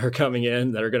 gods that are coming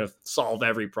in that are going to solve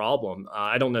every problem.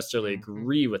 I don't necessarily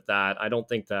agree with that. I don't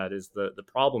think that is the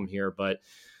problem here, but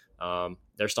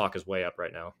their stock is way up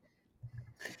right now.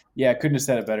 Yeah, I couldn't have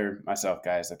said it better myself,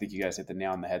 guys. I think you guys hit the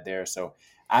nail on the head there. So,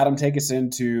 Adam, take us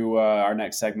into our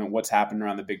next segment, what's happening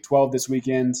around the Big 12 this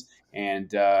weekend,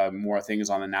 and more things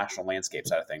on the national landscape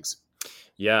side of things.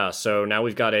 Yeah, so now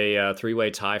we've got a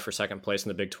three-way tie for second place in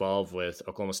the Big 12 with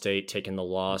Oklahoma State taking the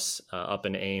loss up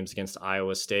in Ames against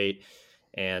Iowa State.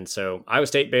 And so Iowa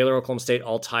State, Baylor, Oklahoma State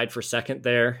all tied for second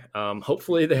there.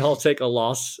 Hopefully they all take a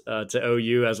loss to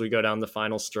OU as we go down the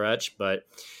final stretch. But,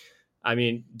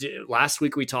 last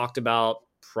week we talked about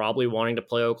probably wanting to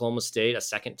play Oklahoma State a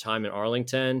second time in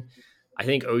Arlington. I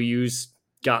think OU's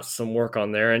got some work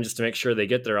on there and just to make sure they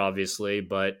get there, obviously,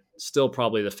 but still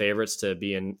probably the favorites to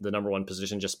be in the number one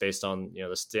position just based on,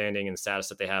 the standing and status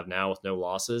that they have now with no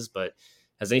losses. But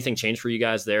has anything changed for you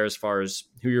guys there as far as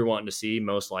who you're wanting to see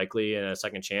most likely in a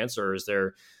second chance? Or is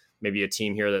there maybe a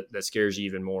team here that scares you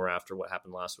even more after what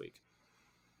happened last week?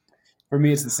 For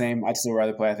me, it's the same. I'd still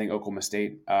rather play, I think, Oklahoma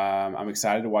State. I'm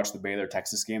excited to watch the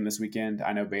Baylor-Texas game this weekend.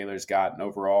 I know Baylor's got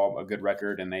overall a good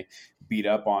record, and they beat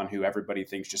up on who everybody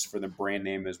thinks, just for the brand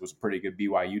name, was a pretty good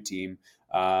BYU team.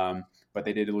 But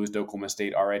they did lose to Oklahoma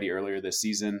State already earlier this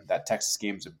season. That Texas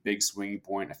game is a big swinging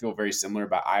point. I feel very similar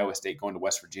about Iowa State going to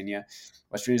West Virginia.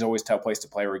 West Virginia's always a tough place to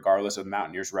play regardless of the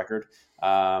Mountaineers' record.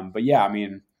 But yeah,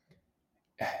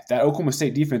 that Oklahoma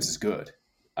State defense is good.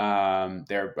 They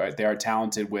are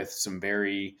talented with some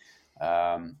very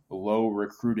low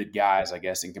recruited guys, I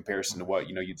guess, in comparison to what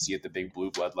you'd see at the big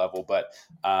blue blood level. But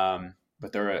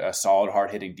they're a solid,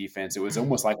 hard hitting defense. It was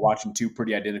almost like watching two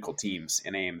pretty identical teams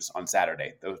in Ames on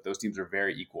Saturday. Those teams are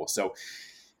very equal. So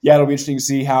yeah, it'll be interesting to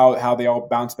see how they all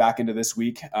bounce back into this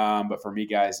week. But for me,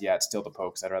 guys, yeah, it's still the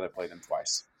Pokes. I'd rather play them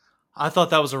twice. I thought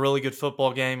that was a really good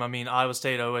football game. Iowa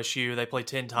State, OSU, they play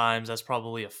 10 times. That's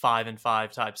probably a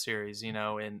 5-5 type series, and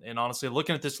honestly,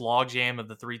 looking at this logjam of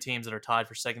the three teams that are tied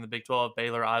for second in the Big 12,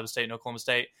 Baylor, Iowa State, and Oklahoma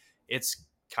State, it's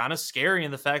kind of scary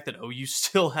in the fact that OU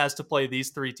still has to play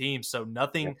these three teams. So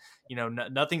nothing,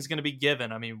 nothing's going to be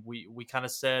given. We kind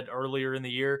of said earlier in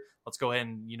the year, let's go ahead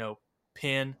and,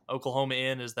 pin Oklahoma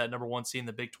in as that number one seed in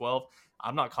the Big 12.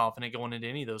 I'm not confident going into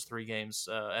any of those three games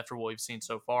after what we've seen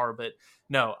so far. But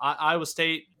no, Iowa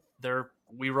State,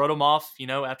 we wrote them off,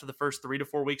 after the first 3 to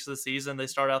 4 weeks of the season. They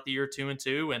start out the year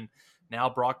 2-2, and now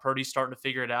Brock Purdy's starting to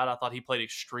figure it out. I thought he played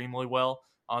extremely well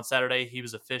on Saturday. He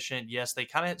was efficient. Yes, they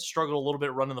kind of struggled a little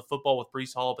bit running the football with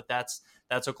Breece Hall, but that's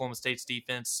Oklahoma State's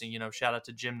defense. And, shout out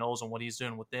to Jim Knowles and what he's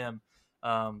doing with them.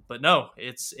 But no,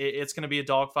 it's going to be a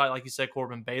dogfight. Like you said,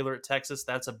 Corbin, Baylor at Texas,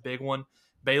 that's a big one.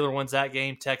 Baylor wins that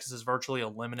game. Texas is virtually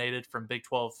eliminated from Big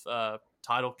 12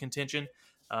 title contention.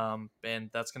 And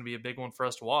that's going to be a big one for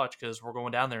us to watch because we're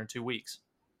going down there in 2 weeks.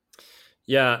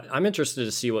 Yeah, I'm interested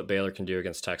to see what Baylor can do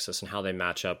against Texas and how they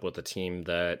match up with a team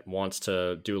that wants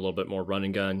to do a little bit more run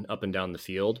and gun up and down the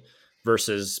field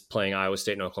versus playing Iowa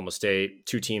State and Oklahoma State,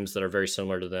 two teams that are very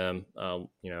similar to them,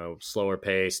 slower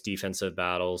pace, defensive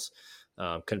battles,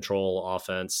 control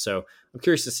offense. So I'm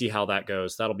curious to see how that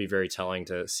goes. That'll be very telling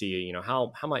to see,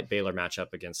 how might Baylor match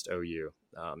up against OU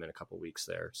in a couple of weeks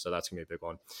there. So that's gonna be a big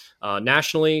one.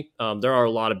 Nationally, there are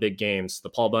a lot of big games. The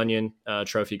Paul Bunyan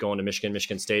Trophy going to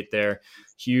Michigan State there.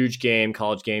 Huge game,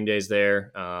 college game days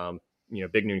there.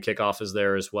 Big Noon Kickoff is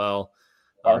there as well.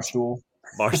 Barstool.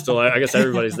 I guess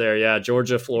everybody's there. Yeah,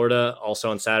 Georgia, Florida,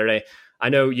 also on Saturday. I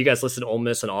know you guys listed Ole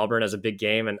Miss and Auburn as a big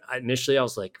game, and initially I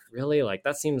was like, really? Like,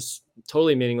 that seems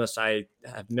totally meaningless. I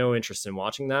have no interest in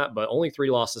watching that, but only 3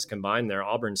 losses combined there.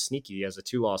 Auburn's sneaky as a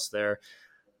 2-loss there.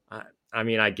 I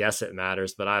mean, I guess it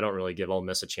matters, but I don't really give Ole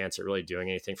Miss a chance at really doing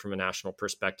anything from a national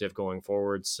perspective going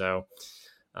forward. So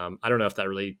I don't know if that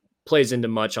really plays into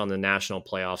much on the national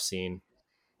playoff scene.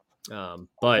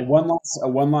 But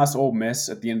one last Ole Miss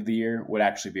at the end of the year would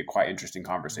actually be a quite interesting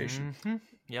conversation. Mm-hmm.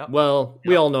 Yep. Well,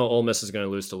 we all know Ole Miss is going to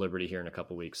lose to Liberty here in a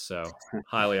couple weeks, so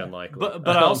highly unlikely.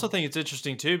 But I also think it's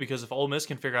interesting too, because if Ole Miss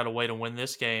can figure out a way to win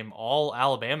this game, all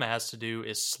Alabama has to do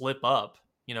is slip up,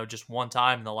 just one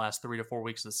time in the last 3 to 4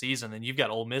 weeks of the season, and you've got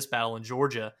Ole Miss battling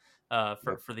Georgia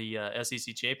for the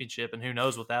SEC championship, and who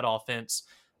knows with that offense.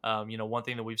 One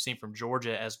thing that we've seen from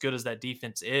Georgia, as good as that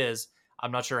defense is,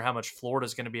 I'm not sure how much Florida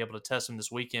is going to be able to test them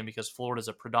this weekend, because Florida is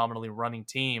a predominantly running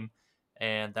team.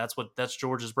 And that's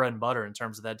Georgia's bread and butter in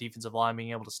terms of that defensive line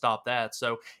being able to stop that.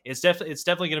 So it's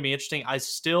definitely going to be interesting.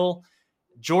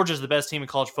 Georgia's the best team in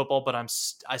college football, but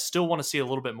I still want to see a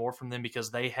little bit more from them,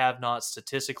 because they have not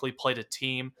statistically played a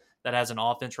team that has an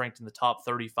offense ranked in the top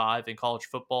 35 in college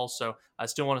football. So I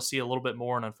still want to see a little bit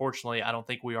more. And unfortunately, I don't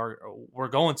think we're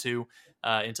going to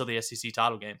until the SEC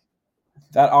title game.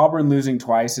 That Auburn losing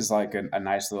twice is like a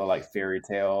nice little like fairy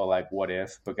tale, like what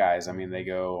if. But guys, I mean, they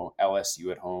go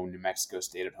LSU at home, New Mexico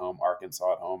State at home,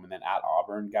 Arkansas at home, and then at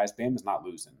Auburn. Guys, Bama's not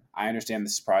losing. I understand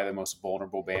this is probably the most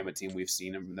vulnerable Bama team we've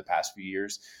seen in the past few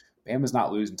years. Bama's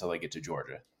not losing until they get to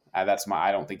Georgia. I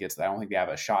don't think they have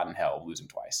a shot in hell of losing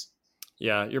twice.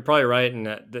 Yeah, you're probably right, and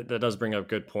that does bring up a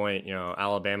good point.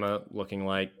 Alabama looking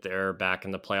like they're back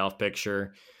in the playoff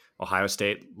picture. Ohio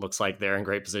State looks like they're in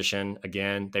great position.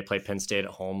 Again, they play Penn State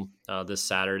at home this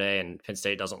Saturday, and Penn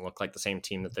State doesn't look like the same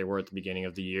team that they were at the beginning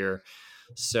of the year.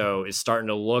 So it's starting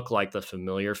to look like the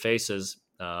familiar faces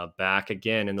back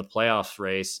again in the playoff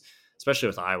race, especially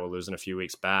with Iowa losing a few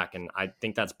weeks back. And I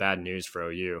think that's bad news for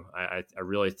OU. I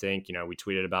really think, we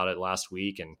tweeted about it last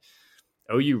week, and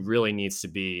OU really needs to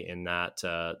be in that,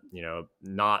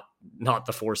 not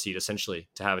the 4 seed essentially,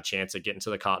 to have a chance at getting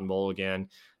to the Cotton Bowl again,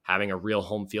 having a real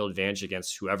home field advantage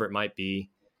against whoever it might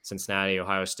be, Cincinnati,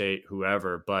 Ohio State,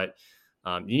 whoever. But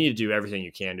you need to do everything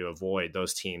you can to avoid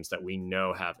those teams that we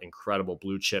know have incredible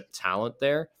blue chip talent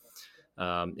there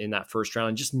in that first round,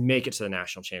 and just make it to the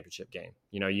national championship game.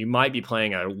 You might be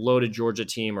playing a loaded Georgia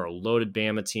team or a loaded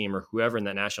Bama team or whoever in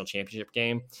that national championship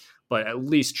game, but at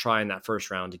least try in that first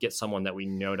round to get someone that we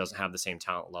know doesn't have the same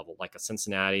talent level, like a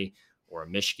Cincinnati or a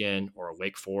Michigan or a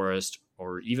Wake Forest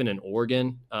or even an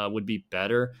Oregon would be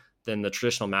better than the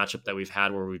traditional matchup that we've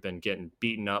had, where we've been getting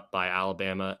beaten up by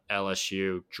Alabama,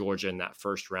 LSU, Georgia in that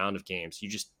first round of games. You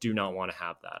just do not want to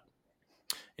have that.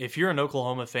 If you're an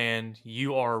Oklahoma fan,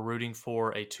 you are rooting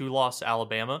for a 2-loss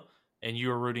Alabama, and you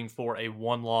are rooting for a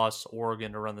 1-loss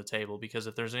Oregon to run the table, because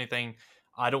if there's anything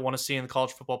I don't want to see in the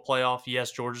college football playoff,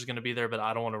 yes, Georgia's going to be there, but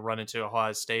I don't want to run into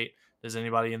Ohio State. Does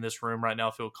anybody in this room right now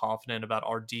feel confident about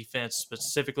our defense,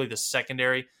 specifically the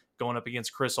secondary, going up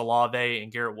against Chris Olave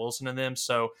and Garrett Wilson and them?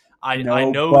 So I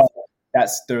know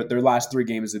that's their last 3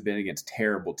 games have been against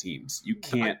terrible teams. You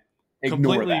can't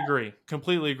ignore that.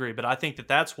 Completely agree. But I think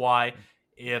that's why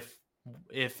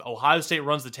if Ohio State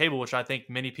runs the table, which I think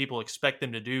many people expect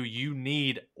them to do, you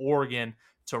need Oregon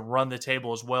to run the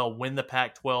table as well, win the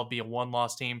Pac-12, be a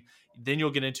 1-loss team. Then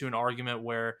you'll get into an argument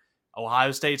where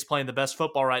Ohio State's playing the best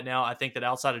football right now. I think that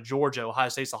outside of Georgia, Ohio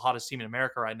State's the hottest team in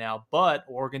America right now, but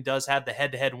Oregon does have the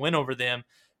head-to-head win over them.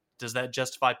 Does that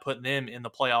justify putting them in the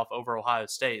playoff over Ohio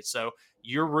State? So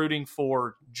you're rooting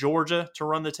for Georgia to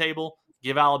run the table,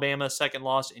 give Alabama a second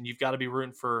loss, and you've got to be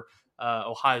rooting for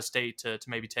Ohio State to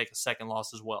maybe take a second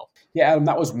loss as well. Yeah, Adam,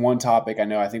 that was one topic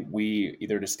I think we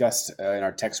either discussed in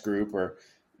our text group or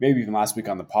maybe even last week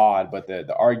on the pod, but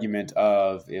the argument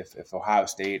of if Ohio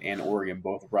State and Oregon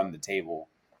both run the table,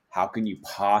 how can you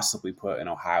possibly put an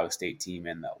Ohio State team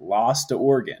in that lost to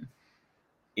Oregon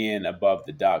in above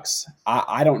the Ducks?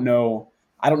 I don't know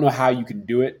how you can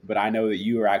do it, but I know that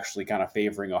you are actually kind of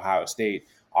favoring Ohio State.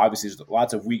 Obviously, there's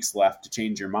lots of weeks left to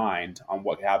change your mind on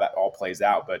how that all plays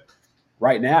out, but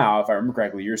right now, if I remember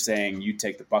correctly, you're saying you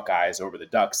take the Buckeyes over the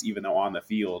Ducks, even though on the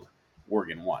field,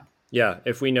 Oregon won. Yeah,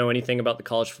 if we know anything about the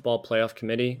College Football Playoff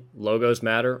Committee, logos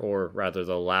matter, or rather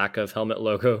the lack of helmet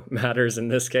logo matters in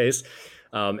this case.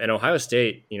 And Ohio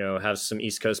State, has some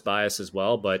East Coast bias as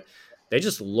well, but they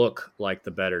just look like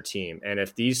the better team. And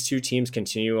if these two teams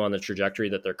continue on the trajectory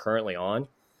that they're currently on,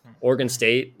 Oregon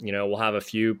State, will have a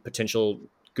few potential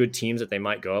good teams that they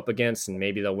might go up against, and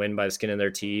maybe they'll win by the skin of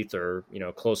their teeth, or,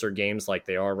 closer games like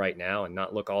they are right now and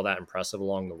not look all that impressive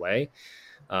along the way,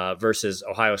 versus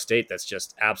Ohio State that's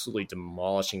just absolutely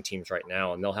demolishing teams right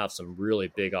now. And they'll have some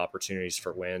really big opportunities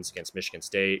for wins against Michigan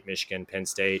State, Michigan, Penn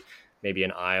State, maybe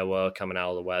in Iowa coming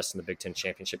out of the West in the Big Ten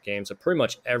championship game. So pretty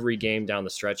much every game down the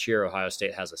stretch here, Ohio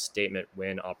State has a statement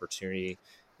win opportunity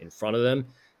in front of them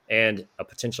and a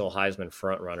potential Heisman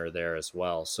front runner there as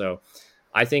well. So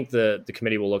I think the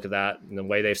committee will look at that, and the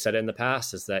way they've said it in the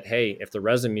past is that, hey, if the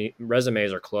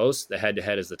resumes are close, the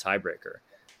head-to-head is the tiebreaker,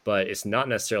 but it's not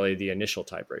necessarily the initial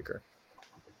tiebreaker.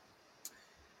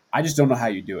 I just don't know how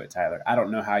you do it, Tyler. I don't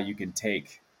know how you can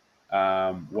take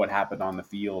what happened on the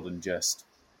field and just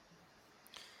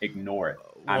ignore it.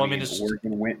 Well,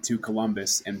 Oregon went to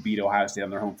Columbus and beat Ohio State on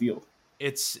their home field.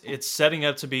 It's setting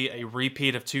up to be a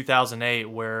repeat of 2008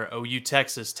 where OU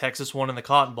Texas won in the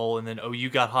Cotton Bowl, and then OU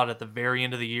got hot at the very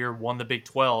end of the year, won the Big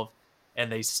 12,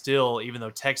 and they still, even though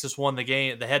Texas won the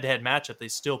game, the head-to-head matchup, they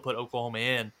still put Oklahoma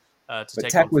in to but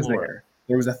take Tech on was Florida. there.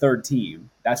 There was a third team.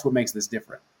 That's what makes this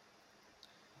different.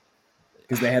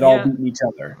 Because they had all beaten each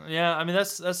other. Yeah, I mean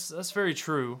that's very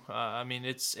true.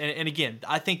 It's and again,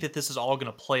 I think that this is all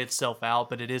going to play itself out,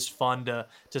 but it is fun to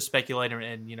speculate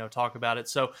and talk about it.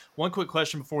 So one quick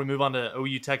question before we move on to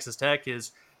OU Texas Tech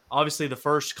is obviously the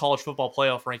first college football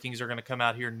playoff rankings are going to come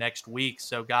out here next week.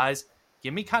 So guys,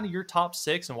 give me kind of your top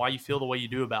 6 and why you feel the way you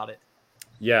do about it.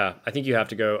 Yeah, I think you have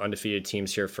to go undefeated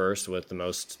teams here first with the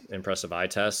most impressive eye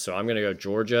test. So I'm going to go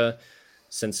Georgia,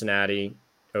 Cincinnati,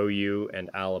 OU, and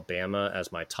Alabama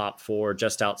as my top 4.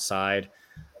 Just outside,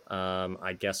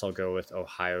 I guess I'll go with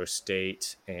Ohio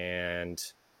State and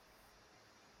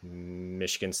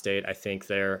Michigan State, I think,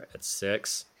 there at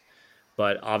 6.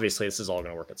 But obviously this is all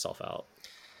going to work itself out.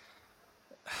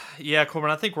 Yeah, Corbin,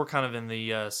 I think we're kind of in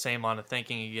the same line of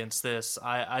thinking against this.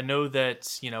 I know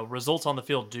that, results on the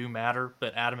field do matter,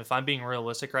 but Adam, if I'm being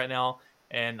realistic right now,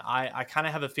 and I kind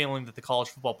of have a feeling that the College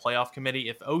Football Playoff Committee,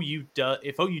 if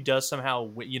OU does somehow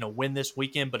win this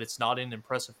weekend, but it's not in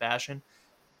impressive fashion,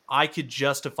 I could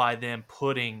justify them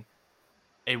putting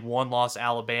a 1-loss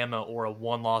Alabama or a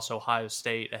 1-loss Ohio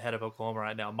State ahead of Oklahoma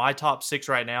right now. My top 6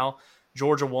 right now: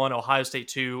 Georgia 1, Ohio State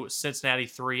 2, Cincinnati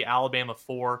 3, Alabama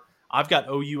 4. I've got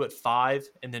OU at 5,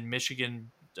 and then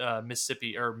Michigan,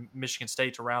 Mississippi, or Michigan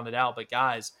State to round it out. But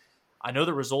guys, I know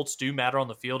the results do matter on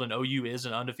the field, and OU is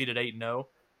an undefeated 8-0.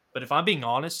 But if I'm being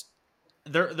honest,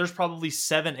 there's probably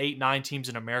 7, 8, 9 teams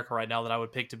in America right now that I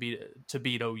would pick to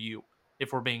beat OU,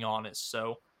 if we're being honest.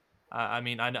 So, I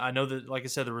know that, like I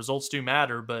said, the results do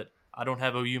matter, but I don't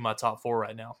have OU in my top 4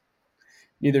 right now.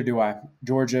 Neither do I.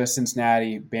 Georgia,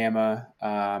 Cincinnati, Bama.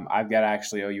 I've got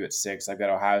actually OU at 6. I've got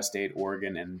Ohio State,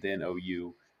 Oregon, and then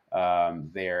OU.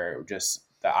 They're just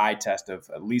the eye test of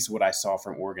at least what I saw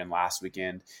from Oregon last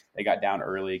weekend. They got down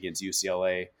early against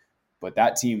UCLA, but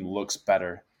that team looks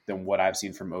better than what I've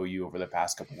seen from OU over the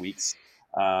past couple weeks.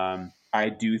 I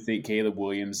do think Caleb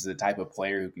Williams is the type of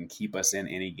player who can keep us in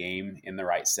any game in the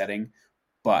right setting,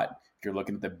 but if you're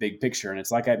looking at the big picture, and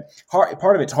it's like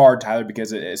part of it's hard, Tyler,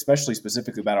 because especially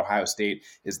specifically about Ohio State,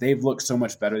 is they've looked so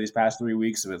much better these past 3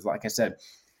 weeks. So it's like I said,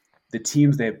 the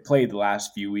teams they've played the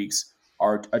last few weeks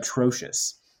are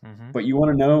atrocious. Mm-hmm. But you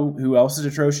want to know who else is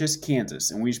atrocious? Kansas,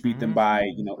 and we just beat them by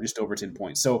just over 10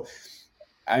 points. So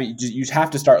you have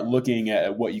to start looking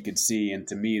at what you can see, and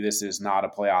to me, this is not a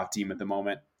playoff team at the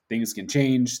moment. Things can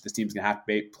change. This team's going to have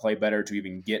to play better to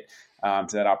even get to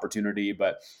that opportunity,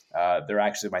 but they're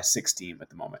actually my 6th team at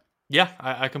the moment. Yeah,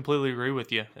 I completely agree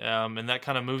with you, and that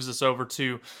kind of moves us over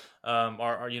to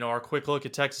our quick look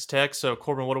at Texas Tech. So,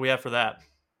 Corbin, what do we have for that?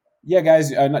 Yeah, guys,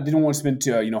 didn't want to spend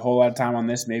a whole lot of time on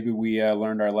this. Maybe we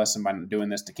learned our lesson by doing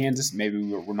this to Kansas. Maybe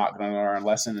we're not going to learn our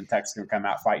lesson, and Texas going to come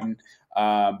out fighting.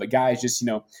 But guys, just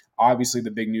obviously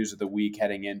the big news of the week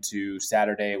heading into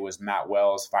Saturday was Matt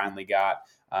Wells finally got.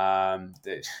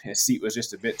 His seat was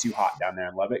just a bit too hot down there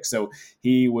in Lubbock, so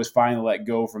he was finally let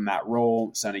go from that role.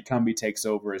 Sonny Cumbie takes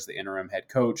over as the interim head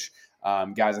coach.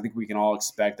 Guys, I think we can all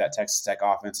expect that Texas Tech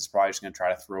offense is probably just going to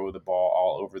try to throw the ball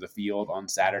all over the field on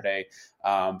Saturday.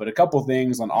 But a couple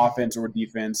things on offense or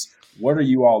defense. What are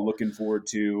you all looking forward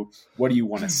to? What do you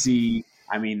want to see?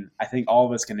 I mean, I think all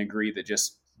of us can agree that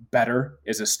just better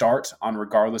is a start on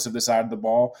regardless of the side of the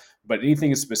ball. But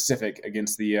anything specific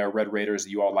against the Red Raiders that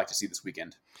you all would like to see this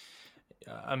weekend?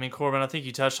 I mean, Corbin, I think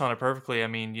you touched on it perfectly. I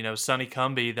mean, Sonny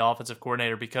Cumbie, the offensive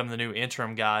coordinator, become the new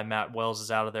interim guy. Matt Wells is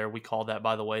out of there. We called that,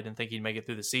 by the way. Didn't think he'd make it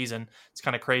through the season. It's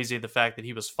kind of crazy the fact that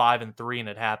he was 5-3 and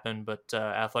it happened, but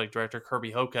athletic director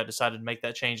Kirby Hocutt decided to make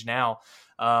that change now.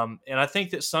 And I think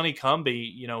that Sonny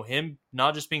Cumbie, him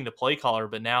not just being the play caller,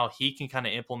 but now he can kind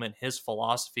of implement his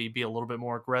philosophy, be a little bit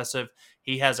more aggressive.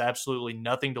 He has absolutely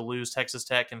nothing to lose. Texas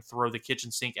Tech and throw the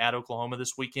kitchen sink at Oklahoma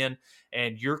this weekend.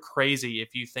 And you're crazy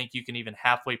if you think you can even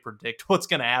halfway predict what's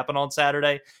going to happen on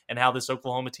Saturday and how this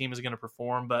Oklahoma team is going to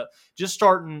perform. But just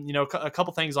starting, a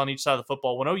couple things on each side of the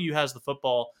football. When OU has the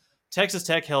football, Texas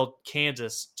Tech held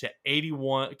Kansas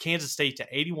State to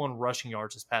 81 rushing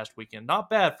yards this past weekend. Not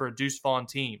bad for a Deuce Vaughn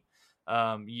team.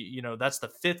 That's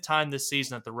the fifth time this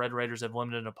season that the Red Raiders have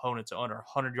limited an opponent to under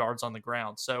 100 yards on the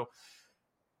ground. So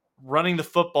running the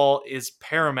football is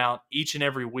paramount each and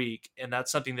every week, and that's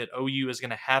something that OU is going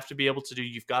to have to be able to do.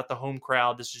 You've got the home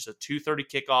crowd. This is just a 2:30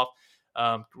 kickoff.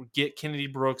 Get Kennedy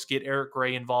Brooks, get Eric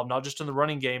Gray involved, not just in the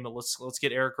running game, but let's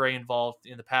get Eric Gray involved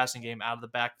in the passing game out of the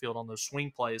backfield on those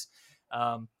swing plays.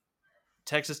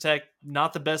 Texas Tech,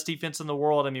 not the best defense in the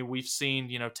world. I mean, we've seen,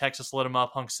 Texas lit them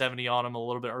up, hung 70 on them a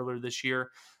little bit earlier this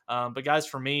year. But guys,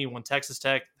 for me, when Texas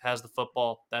Tech has the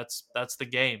football, that's the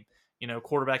game.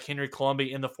 Quarterback Henry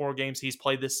Colombi, in the 4 games he's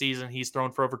played this season, he's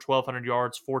thrown for over 1,200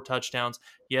 yards, 4 touchdowns.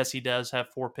 Yes, he does have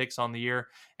 4 picks on the year.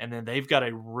 And then they've got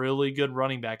a really good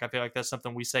running back. I feel like that's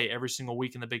something we say every single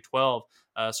week in the Big 12.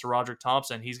 SaRodorick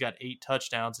Thompson, he's got 8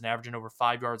 touchdowns and averaging over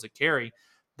 5 yards a carry.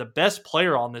 The best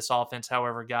player on this offense,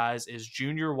 however, guys, is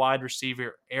junior wide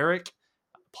receiver Eric,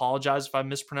 apologize if I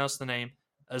mispronounced the name,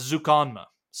 Ezukanma.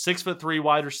 6'3"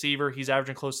 wide receiver. He's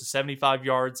averaging close to 75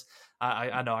 yards.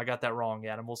 I know I got that wrong,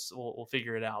 Adam. We'll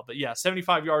figure it out. But yeah,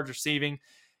 75 yards receiving.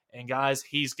 And guys,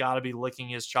 he's got to be licking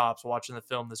his chops watching the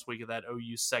film this week of that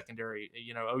OU secondary.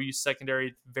 OU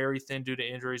secondary very thin due to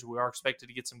injuries. We are expected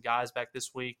to get some guys back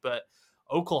this week, but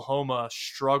Oklahoma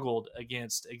struggled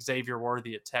against Xavier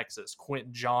Worthy at Texas,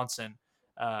 Quentin Johnson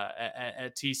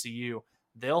at TCU.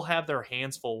 They'll have their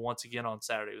hands full once again on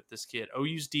Saturday with this kid.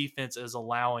 OU's defense is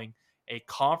allowing a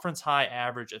conference high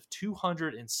average of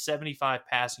 275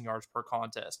 passing yards per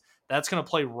contest. That's going to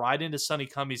play right into Sonny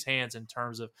Cumbie's hands in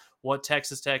terms of what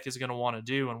Texas Tech is going to want to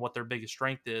do and what their biggest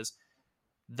strength is.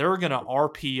 They're going to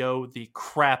RPO the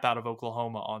crap out of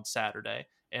Oklahoma on Saturday.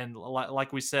 And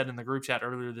like we said in the group chat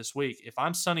earlier this week, if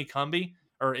I'm Sonny Cumbie,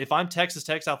 or if I'm Texas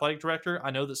Tech's athletic director,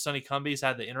 I know that Sonny Cumbie's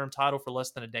had the interim title for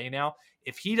less than a day now.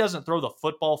 If he doesn't throw the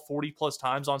football 40-plus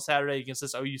times on Saturday against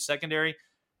this OU secondary,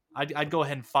 I'd go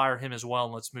ahead and fire him as well,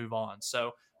 and let's move on.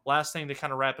 So last thing to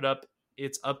kind of wrap it up,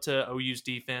 it's up to OU's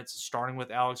defense, starting with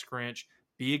Alex Grinch.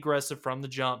 Be aggressive from the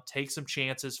jump, take some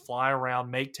chances, fly around,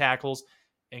 make tackles,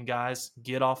 and guys,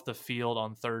 get off the field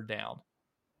on 3rd down.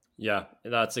 Yeah,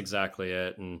 that's exactly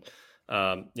it. And,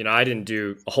 I didn't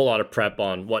do a whole lot of prep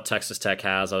on what Texas Tech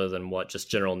has other than what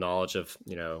just general knowledge of,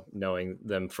 knowing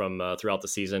them from throughout the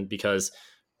season, because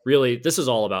really, this is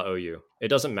all about OU. It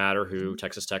doesn't matter who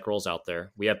Texas Tech rolls out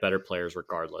there. We have better players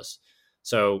regardless.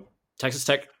 So Texas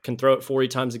Tech can throw it 40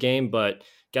 times a game, but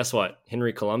guess what?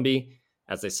 Henry Colombi,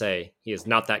 as they say, he is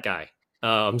not that guy.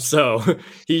 So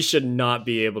he should not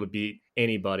be able to beat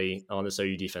anybody on this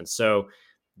OU defense. So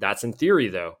that's in theory,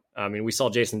 though. I mean, we saw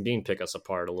Jason Bean pick us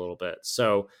apart a little bit.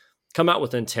 So come out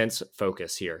with intense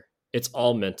focus here. It's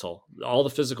all mental. All the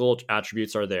physical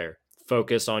attributes are there.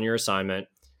 Focus on your assignment.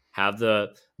 Have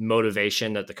the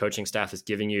motivation that the coaching staff is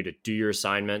giving you to do your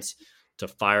assignments, to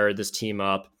fire this team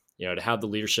up, to have the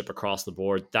leadership across the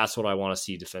board. That's what I want to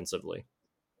see defensively.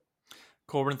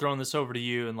 Corbin, throwing this over to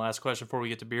you. And last question before we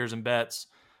get to beers and bets.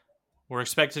 We're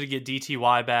expected to get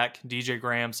DTY back. DJ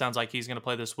Graham sounds like he's going to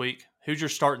play this week. Who's your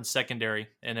starting secondary,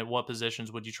 and at what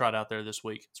positions would you trot out there this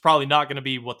week? It's probably not going to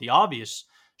be what the obvious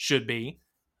should be,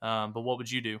 but what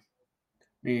would you do? I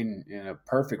mean, in a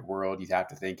perfect world, you'd have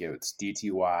to think it's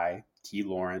DTY, Key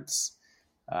Lawrence,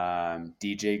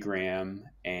 DJ Graham,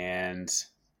 and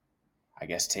I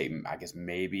guess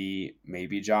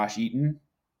maybe Josh Eaton,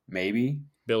 maybe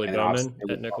Billy Bowman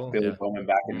at nickel. Billy Bowman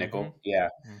back at nickel, yeah.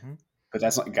 Mm-hmm. But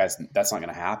that's not going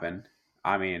to happen.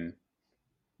 I mean,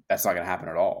 that's not going to happen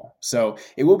at all. So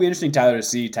it will be interesting, Tyler, to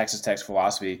see Texas Tech's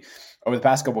philosophy over the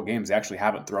past couple of games. They actually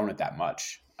haven't thrown it that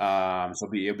much. So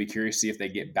it'll be curious to see if they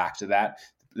get back to that.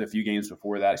 The few games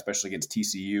before that, especially against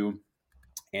TCU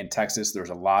and Texas, there's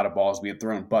a lot of balls being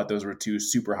thrown, but those were 2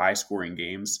 super high-scoring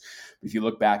games. If you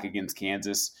look back against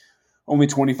Kansas, only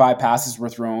 25 passes were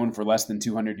thrown for less than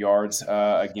 200 yards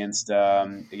against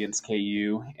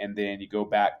KU. And then you go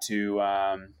back to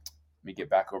let me get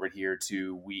back over here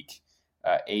to week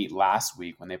 8 last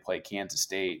week when they played Kansas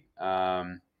State.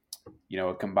 A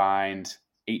combined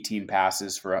 18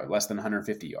 passes for less than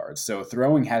 150 yards. So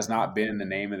throwing has not been the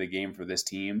name of the game for this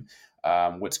team.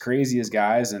 What's crazy is,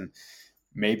 guys, and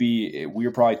maybe we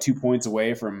were probably 2 points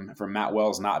away from Matt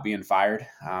Wells not being fired.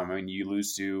 I mean, you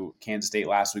lose to Kansas State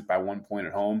last week by 1 point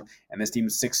at home, and this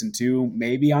team's 6-2,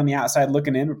 maybe on the outside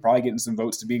looking in, but probably getting some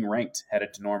votes to being ranked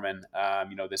headed to Norman,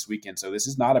 this weekend. So this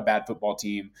is not a bad football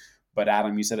team, but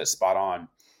Adam, you said it spot on.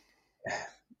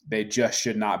 They just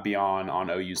should not be on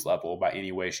OU's level by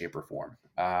any way, shape, or form.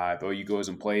 If OU goes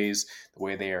and plays the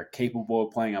way they are capable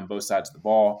of playing on both sides of the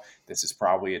ball, this is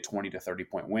probably a 20 to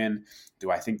 30-point win. Do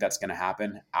I think that's going to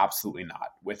happen? Absolutely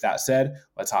not. With that said,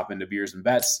 let's hop into beers and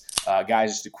bets.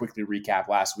 Guys, just to quickly recap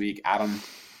last week, Adam,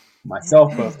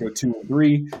 myself both go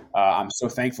 2-3. I'm so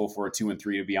thankful for a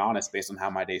 2-3, to be honest, based on how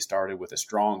my day started with a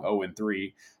strong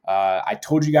 0-3. I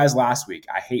told you guys last week,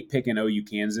 I hate picking OU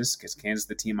Kansas because Kansas is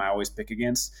the team I always pick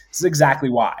against. This is exactly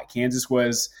why. Kansas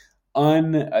was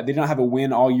they did not have a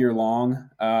win all year long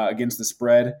against the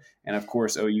spread. And of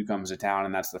course, OU comes to town,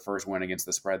 and that's the first win against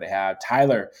the spread they have.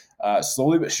 Tyler,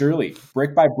 slowly but surely,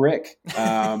 brick by brick,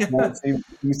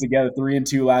 teams together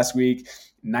 3-2 last week,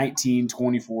 19,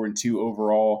 24-2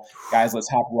 overall. Guys, let's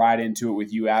hop right into it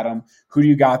with you, Adam. Who do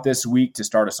you got this week to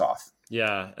start us off?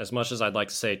 Yeah, as much as I'd like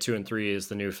to say 2-3 is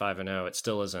the new 5-0, it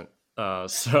still isn't.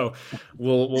 So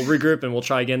we'll regroup and we'll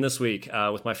try again this week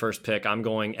with my first pick. I'm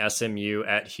going SMU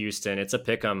at Houston. It's a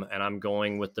pick 'em, and I'm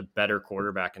going with the better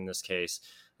quarterback in this case,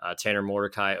 Tanner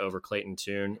Mordecai over Clayton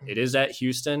Tune. It is at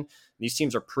Houston. These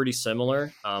teams are pretty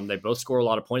similar. They both score a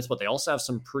lot of points, but they also have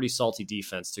some pretty salty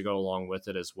defense to go along with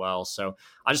it as well. So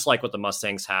I just like what the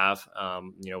Mustangs have,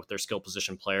 with their skill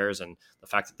position players and the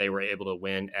fact that they were able to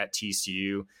win at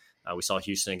TCU. We saw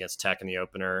Houston against Tech in the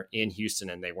opener in Houston,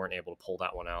 and they weren't able to pull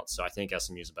that one out. So I think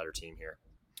SMU is a better team here.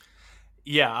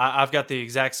 Yeah, I've got the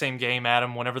exact same game,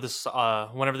 Adam. Whenever this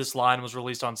line was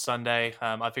released on Sunday,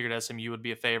 I figured SMU would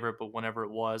be a favorite, but whenever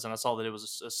it was, and I saw that it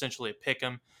was essentially a pick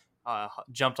 'em,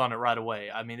 jumped on it right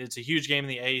away. I mean, it's a huge game in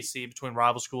the AAC between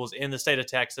rival schools in the state of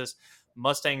Texas.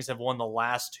 Mustangs have won the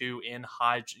last two in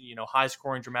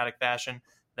high-scoring, dramatic fashion.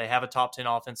 They have a top 10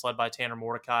 offense led by Tanner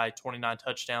Mordecai, 29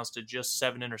 touchdowns to just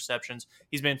 7 interceptions.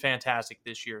 He's been fantastic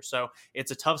this year. So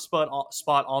it's a tough spot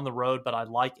on the road, but I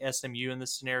like SMU in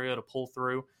this scenario to pull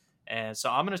through. And so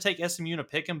I'm going to take SMU to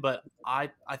pick him, but I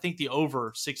think the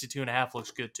over 62.5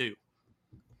 looks good too.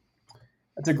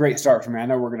 That's a great start for me. I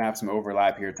know we're going to have some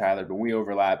overlap here, Tyler, but when we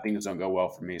overlap, things don't go well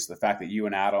for me. So the fact that you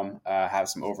and Adam have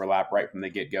some overlap right from the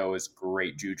get-go is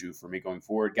great juju for me going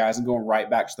forward. Guys, I'm going right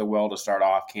back to the well to start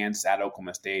off. Kansas at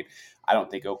Oklahoma State. I don't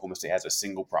think Oklahoma State has a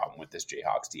single problem with this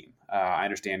Jayhawks team. I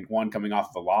understand, one, coming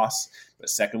off of a loss, but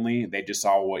secondly, they just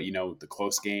saw the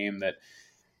close game that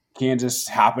Kansas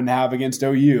happened to have against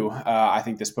OU. I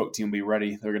think this Poke team will be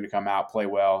ready. They're going to come out, play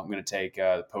well. I'm going to take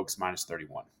the Pokes minus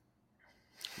 31.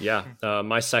 Yeah,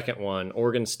 my second one,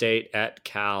 Oregon State at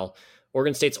Cal.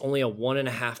 Oregon State's only a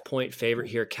 1.5 point favorite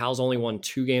here. Cal's only won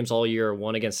 2 games all year,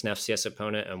 one against an FCS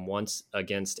opponent and once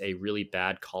against a really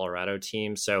bad Colorado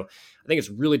team. So I think it's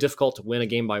really difficult to win a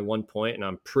game by 1 point, and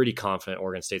I'm pretty confident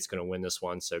Oregon State's going to win this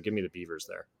one. So give me the Beavers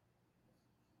there.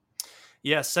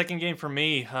 Yeah, second game for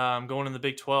me, going in the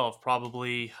Big 12,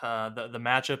 probably the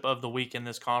matchup of the week in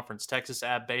this conference, Texas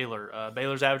at Baylor.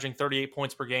 Baylor's averaging 38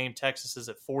 points per game. Texas is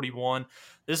at 41.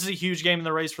 This is a huge game in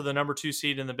the race for the number 2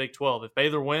 seed in the Big 12. If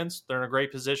Baylor wins, they're in a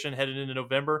great position headed into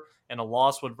November, and a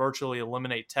loss would virtually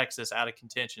eliminate Texas out of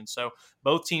contention. So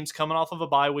both teams coming off of a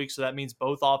bye week, so that means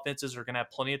both offenses are going to have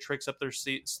plenty of tricks up their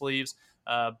sleeves.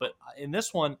 But in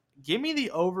this one, give me the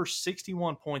over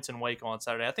 61 points in Waco on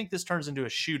Saturday. I think this turns into a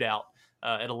shootout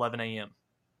at 11 a.m.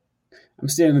 I'm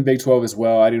staying in the Big 12 as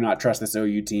well. I do not trust this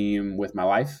OU team with my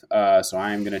life, so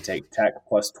I am going to take Tech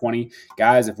plus 20.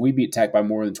 Guys, if we beat Tech by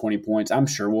more than 20 points, I'm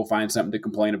sure we'll find something to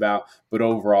complain about, but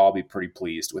overall I'll be pretty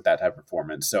pleased with that type of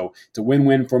performance. So it's a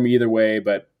win-win for me either way,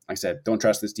 but like I said, don't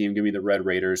trust this team. Give me the Red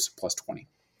Raiders plus 20.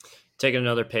 Taking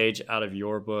another page out of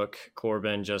your book,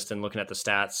 Corbin, just in looking at the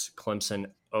stats, Clemson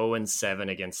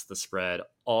 0-7 against the spread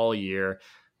all year.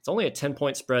 It's only a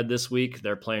 10-point spread this week.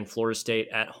 They're playing Florida State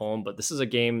at home, but this is a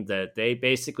game that they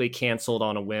basically canceled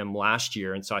on a whim last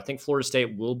year. And so I think Florida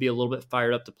State will be a little bit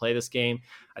fired up to play this game.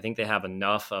 I think they have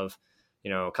enough of,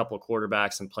 a couple of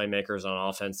quarterbacks and playmakers on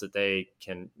offense that they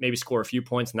can maybe score a few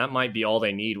points. And that might be all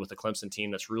they need with the Clemson team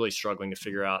that's really struggling to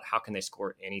figure out how can they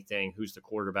score anything, who's the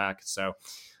quarterback. So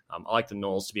I like the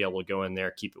Noles to be able to go in there,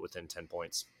 keep it within 10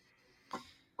 points.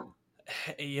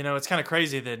 It's kind of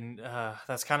crazy that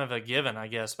that's kind of a given, I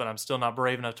guess, but I'm still not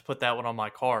brave enough to put that one on my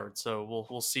card. So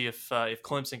we'll see if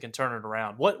Clemson can turn it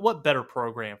around. What better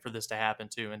program for this to happen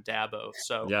to in Dabo?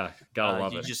 So yeah, gotta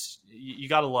love it. You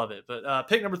gotta love it. But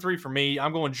pick number 3 for me,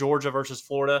 I'm going Georgia versus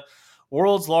Florida.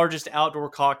 World's largest outdoor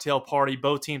cocktail party.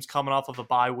 Both teams coming off of a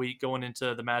bye week going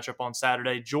into the matchup on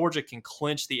Saturday. Georgia can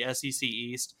clinch the SEC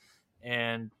East.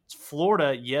 And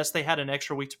Florida, yes, they had an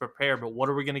extra week to prepare, but what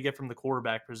are we going to get from the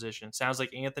quarterback position? Sounds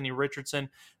like Anthony Richardson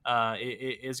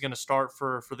is going to start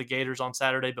for the Gators on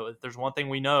Saturday. But if there's one thing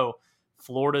we know,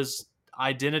 Florida's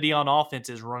identity on offense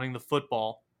is running the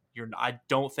football. I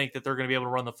don't think that they're going to be able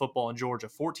to run the football in Georgia.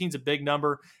 14 is a big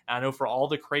number. And I know for all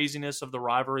the craziness of the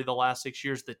rivalry the last 6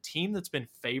 years, the team that's been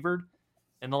favored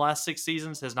in the last 6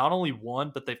 seasons has not only won,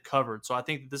 but they've covered. So I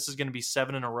think that this is going to be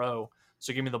 7 in a row.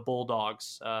 So give me the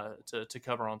Bulldogs to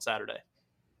cover on Saturday.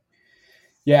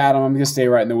 Yeah, Adam, I'm going to stay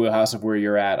right in the wheelhouse of where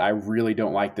you're at. I really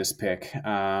don't like this pick, but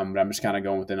I'm just kind of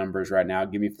going with the numbers right now.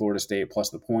 Give me Florida State plus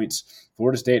the points.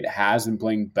 Florida State has been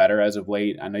playing better as of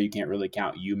late. I know you can't really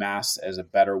count UMass as a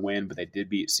better win, but they did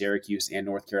beat Syracuse and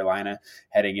North Carolina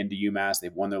heading into UMass.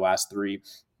 They've won their last 3.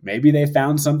 Maybe they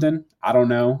found something. I don't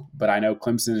know, but I know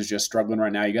Clemson is just struggling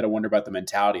right now. You got to wonder about the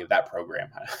mentality of that program.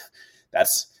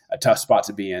 That's a tough spot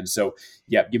to be in. So,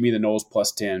 yeah, give me the Noles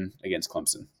plus 10 against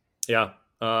Clemson. Yeah.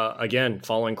 Again,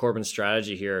 following Corbin's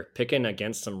strategy here, picking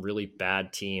against some really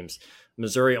bad teams.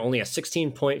 Missouri only a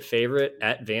 16-point favorite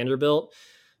at Vanderbilt.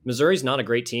 Missouri's not a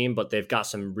great team, but they've got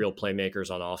some real playmakers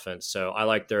on offense. So I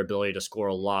like their ability to score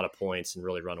a lot of points and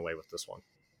really run away with this one.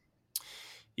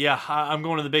 Yeah, I'm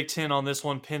going to the Big Ten on this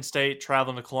one. Penn State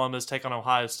traveling to Columbus, take on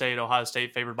Ohio State. Ohio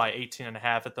State favored by 18.5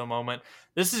 at the moment.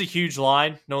 This is a huge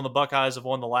line, knowing the Buckeyes have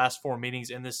won the last 4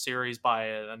 meetings in this series by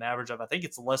an average of, I think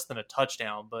it's less than a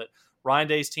touchdown. But Ryan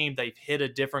Day's team, they've hit a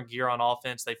different gear on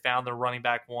offense. They found their running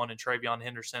back one in TreVeyon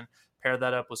Henderson, paired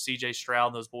that up with C.J. Stroud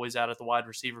and those boys out at the wide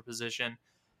receiver position.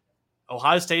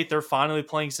 Ohio State, they're finally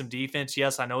playing some defense.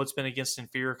 Yes, I know it's been against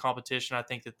inferior competition. I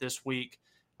think that this week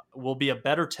will be a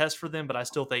better test for them, but I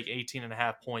still think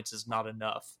 18.5 points is not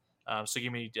enough. So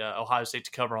give me Ohio State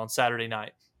to cover on Saturday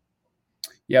night.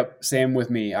 Yep, same with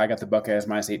me. I got the Buckeyes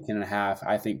minus 18.5.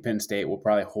 I think Penn State will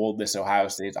probably hold this Ohio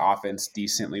State's offense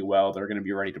decently well. They're going to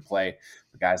be ready to play.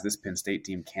 But guys, this Penn State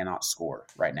team cannot score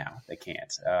right now. They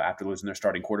can't. After losing their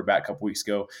starting quarterback a couple weeks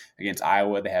ago against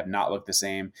Iowa, they have not looked the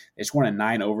same. They just won a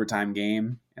 9 overtime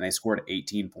game, and they scored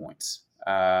 18 points.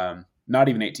 Not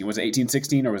even 18. Was it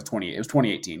 18-16 or was it 28? It was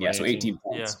 2018. Yeah, so 18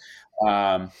 points.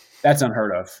 Yeah. That's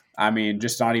unheard of. I mean,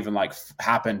 just not even like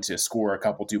happen to score a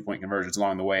couple 2-point conversions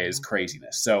along the way is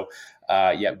craziness. So,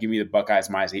 yeah, give me the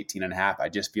Buckeyes minus 18.5. I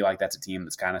just feel like that's a team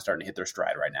that's kind of starting to hit their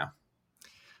stride right now.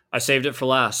 I saved it for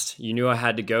last. You knew I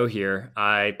had to go here.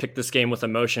 I picked this game with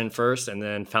emotion first and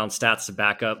then found stats to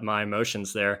back up my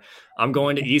emotions there. I'm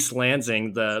going to East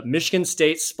Lansing. The Michigan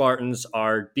State Spartans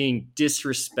are being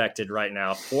disrespected right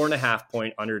now.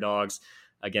 4.5-point underdogs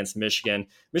against Michigan.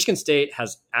 Michigan State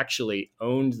has actually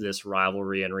owned this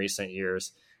rivalry in recent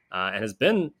years and has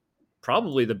been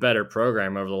probably the better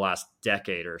program over the last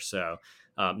decade or so.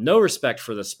 No respect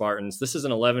for the Spartans. This is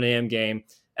an 11 a.m. game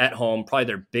at home, probably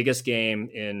their biggest game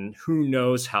in who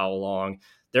knows how long.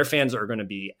 Their fans are going to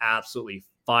be absolutely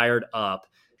fired up.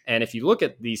 And if you look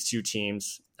at these two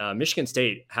teams, Michigan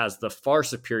State has the far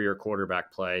superior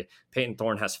quarterback play. Peyton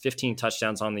Thorne has 15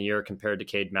 touchdowns on the year compared to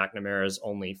Cade McNamara's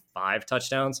only 5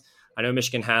 touchdowns. I know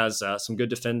Michigan has some good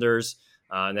defenders,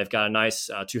 and they've got a nice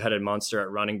two-headed monster at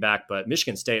running back, but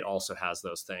Michigan State also has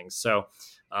those things. So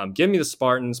give me the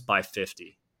Spartans by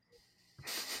 50.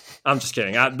 I'm just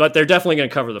kidding, but they're definitely going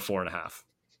to cover the 4.5.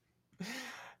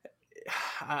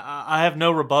 I have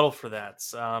no rebuttal for that.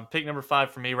 Pick number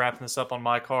 5 for me, wrapping this up on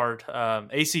my card.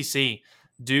 ACC,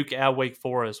 Duke at Wake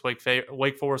Forest. Wake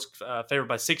Forest favored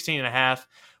by 16.5.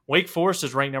 Wake Forest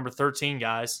is ranked number 13,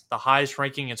 guys, the highest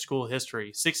ranking in school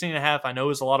history. 16.5, I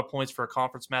know, is a lot of points for a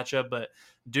conference matchup, but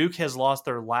Duke has lost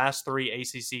their last 3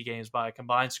 ACC games by a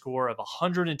combined score of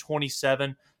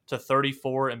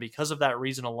 127-34, and because of that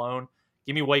reason alone,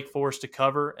 give me Wake Forest to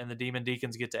cover, and the Demon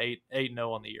Deacons get to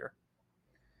 8-0 on the year.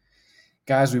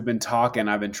 Guys, we've been talking.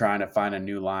 I've been trying to find a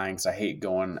new line because I hate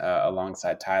going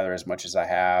alongside Tyler as much as I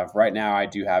have. Right now, I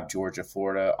do have Georgia,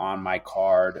 Florida on my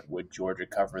card with Georgia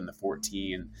covering the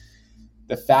 14.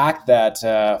 The fact that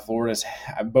Florida's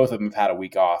 – both of them have had a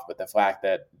week off, but the fact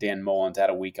that Dan Mullen's had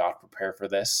a week off to prepare for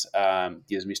this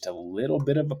gives me just a little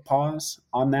bit of a pause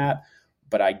on that.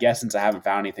 But I guess since I haven't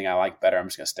found anything I like better, I'm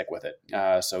just going to stick with it.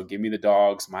 So give me the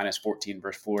Dogs, minus 14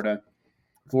 versus Florida.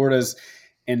 Florida's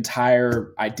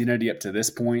entire identity up to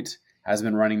this point has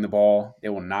been running the ball. They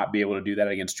will not be able to do that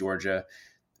against Georgia.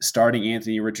 Starting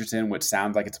Anthony Richardson, which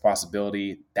sounds like it's a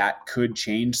possibility, that could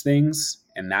change things.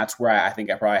 And that's where I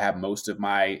think I probably have most of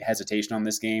my hesitation on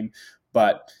this game.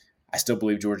 But I still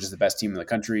believe Georgia's the best team in the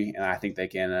country, and I think they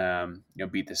can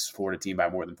beat this Florida team by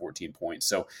more than 14 points.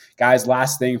 So, guys,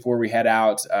 last thing before we head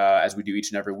out, as we do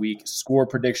each and every week, score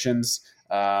predictions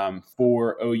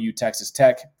for OU Texas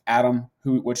Tech. Adam,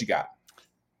 what you got?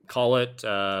 Call it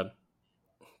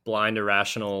blind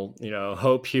irrational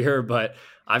hope here, but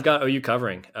I've got OU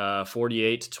covering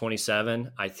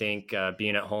 48-27. I think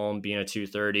being at home, being a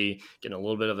 230, getting a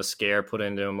little bit of a scare put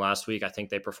into them last week, I think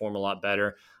they perform a lot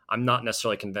better. I'm not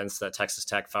necessarily convinced that Texas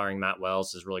Tech firing Matt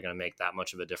Wells is really going to make that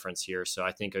much of a difference here. So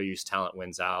I think OU's talent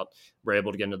wins out. We're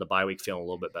able to get into the bye week feeling a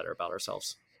little bit better about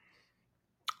ourselves.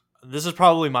 This is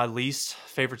probably my least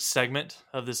favorite segment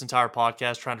of this entire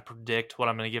podcast, trying to predict what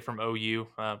I'm going to get from OU.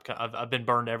 I've been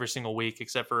burned every single week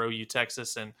except for OU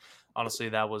Texas, and honestly,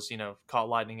 that was caught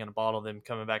lightning in a bottle, them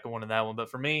coming back and winning that one. But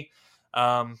for me,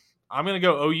 I'm going to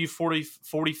go OU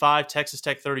 45, Texas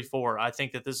Tech 34. I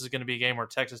think that this is going to be a game where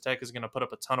Texas Tech is going to put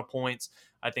up a ton of points.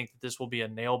 I think that this will be a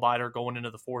nail-biter going into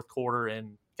the fourth quarter,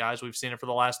 and guys, we've seen it for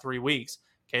the last 3 weeks.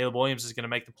 Caleb Williams is going to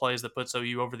make the plays that puts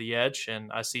OU over the edge,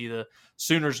 and I see the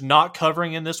Sooners not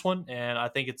covering in this one, and I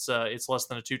think it's less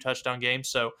than a 2-touchdown game.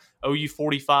 So OU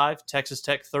 45, Texas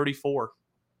Tech 34.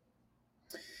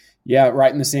 Yeah,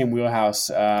 right in the same wheelhouse.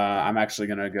 I'm actually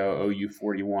going to go OU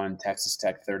 41, Texas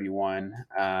Tech 31.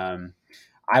 I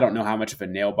don't know how much of a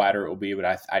nail biter it will be, but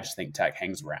I just think Tech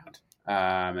hangs around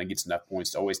and gets enough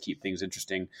points to always keep things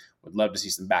interesting. Would love to see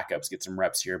some backups get some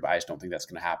reps here, but I just don't think that's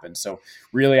going to happen. So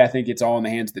really, I think it's all in the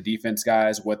hands of the defense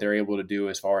guys. What they're able to do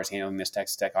as far as handling this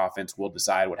Texas Tech offense will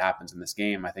decide what happens in this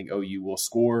game. I think OU will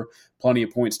score plenty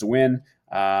of points to win,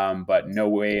 but no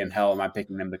way in hell am I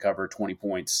picking them to cover 20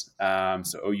 points.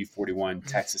 So OU 41,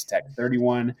 Texas Tech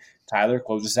 31. Tyler,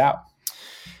 close us out.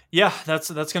 Yeah, that's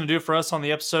going to do it for us on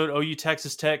the episode. OU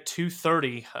Texas Tech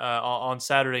 2:30 on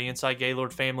Saturday inside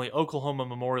Gaylord Family Oklahoma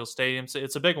Memorial Stadium. So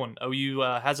it's a big one. OU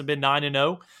hasn't been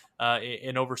 9-0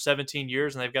 in over 17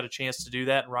 years, and they've got a chance to do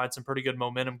that and ride some pretty good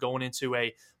momentum going into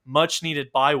a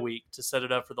much-needed bye week to set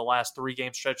it up for the last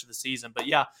 3-game stretch of the season. But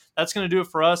yeah, that's going to do it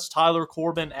for us. Tyler,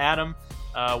 Corbin, Adam,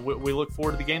 we look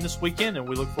forward to the game this weekend, and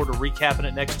we look forward to recapping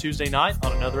it next Tuesday night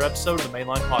on another episode of the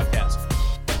Mainline Podcast.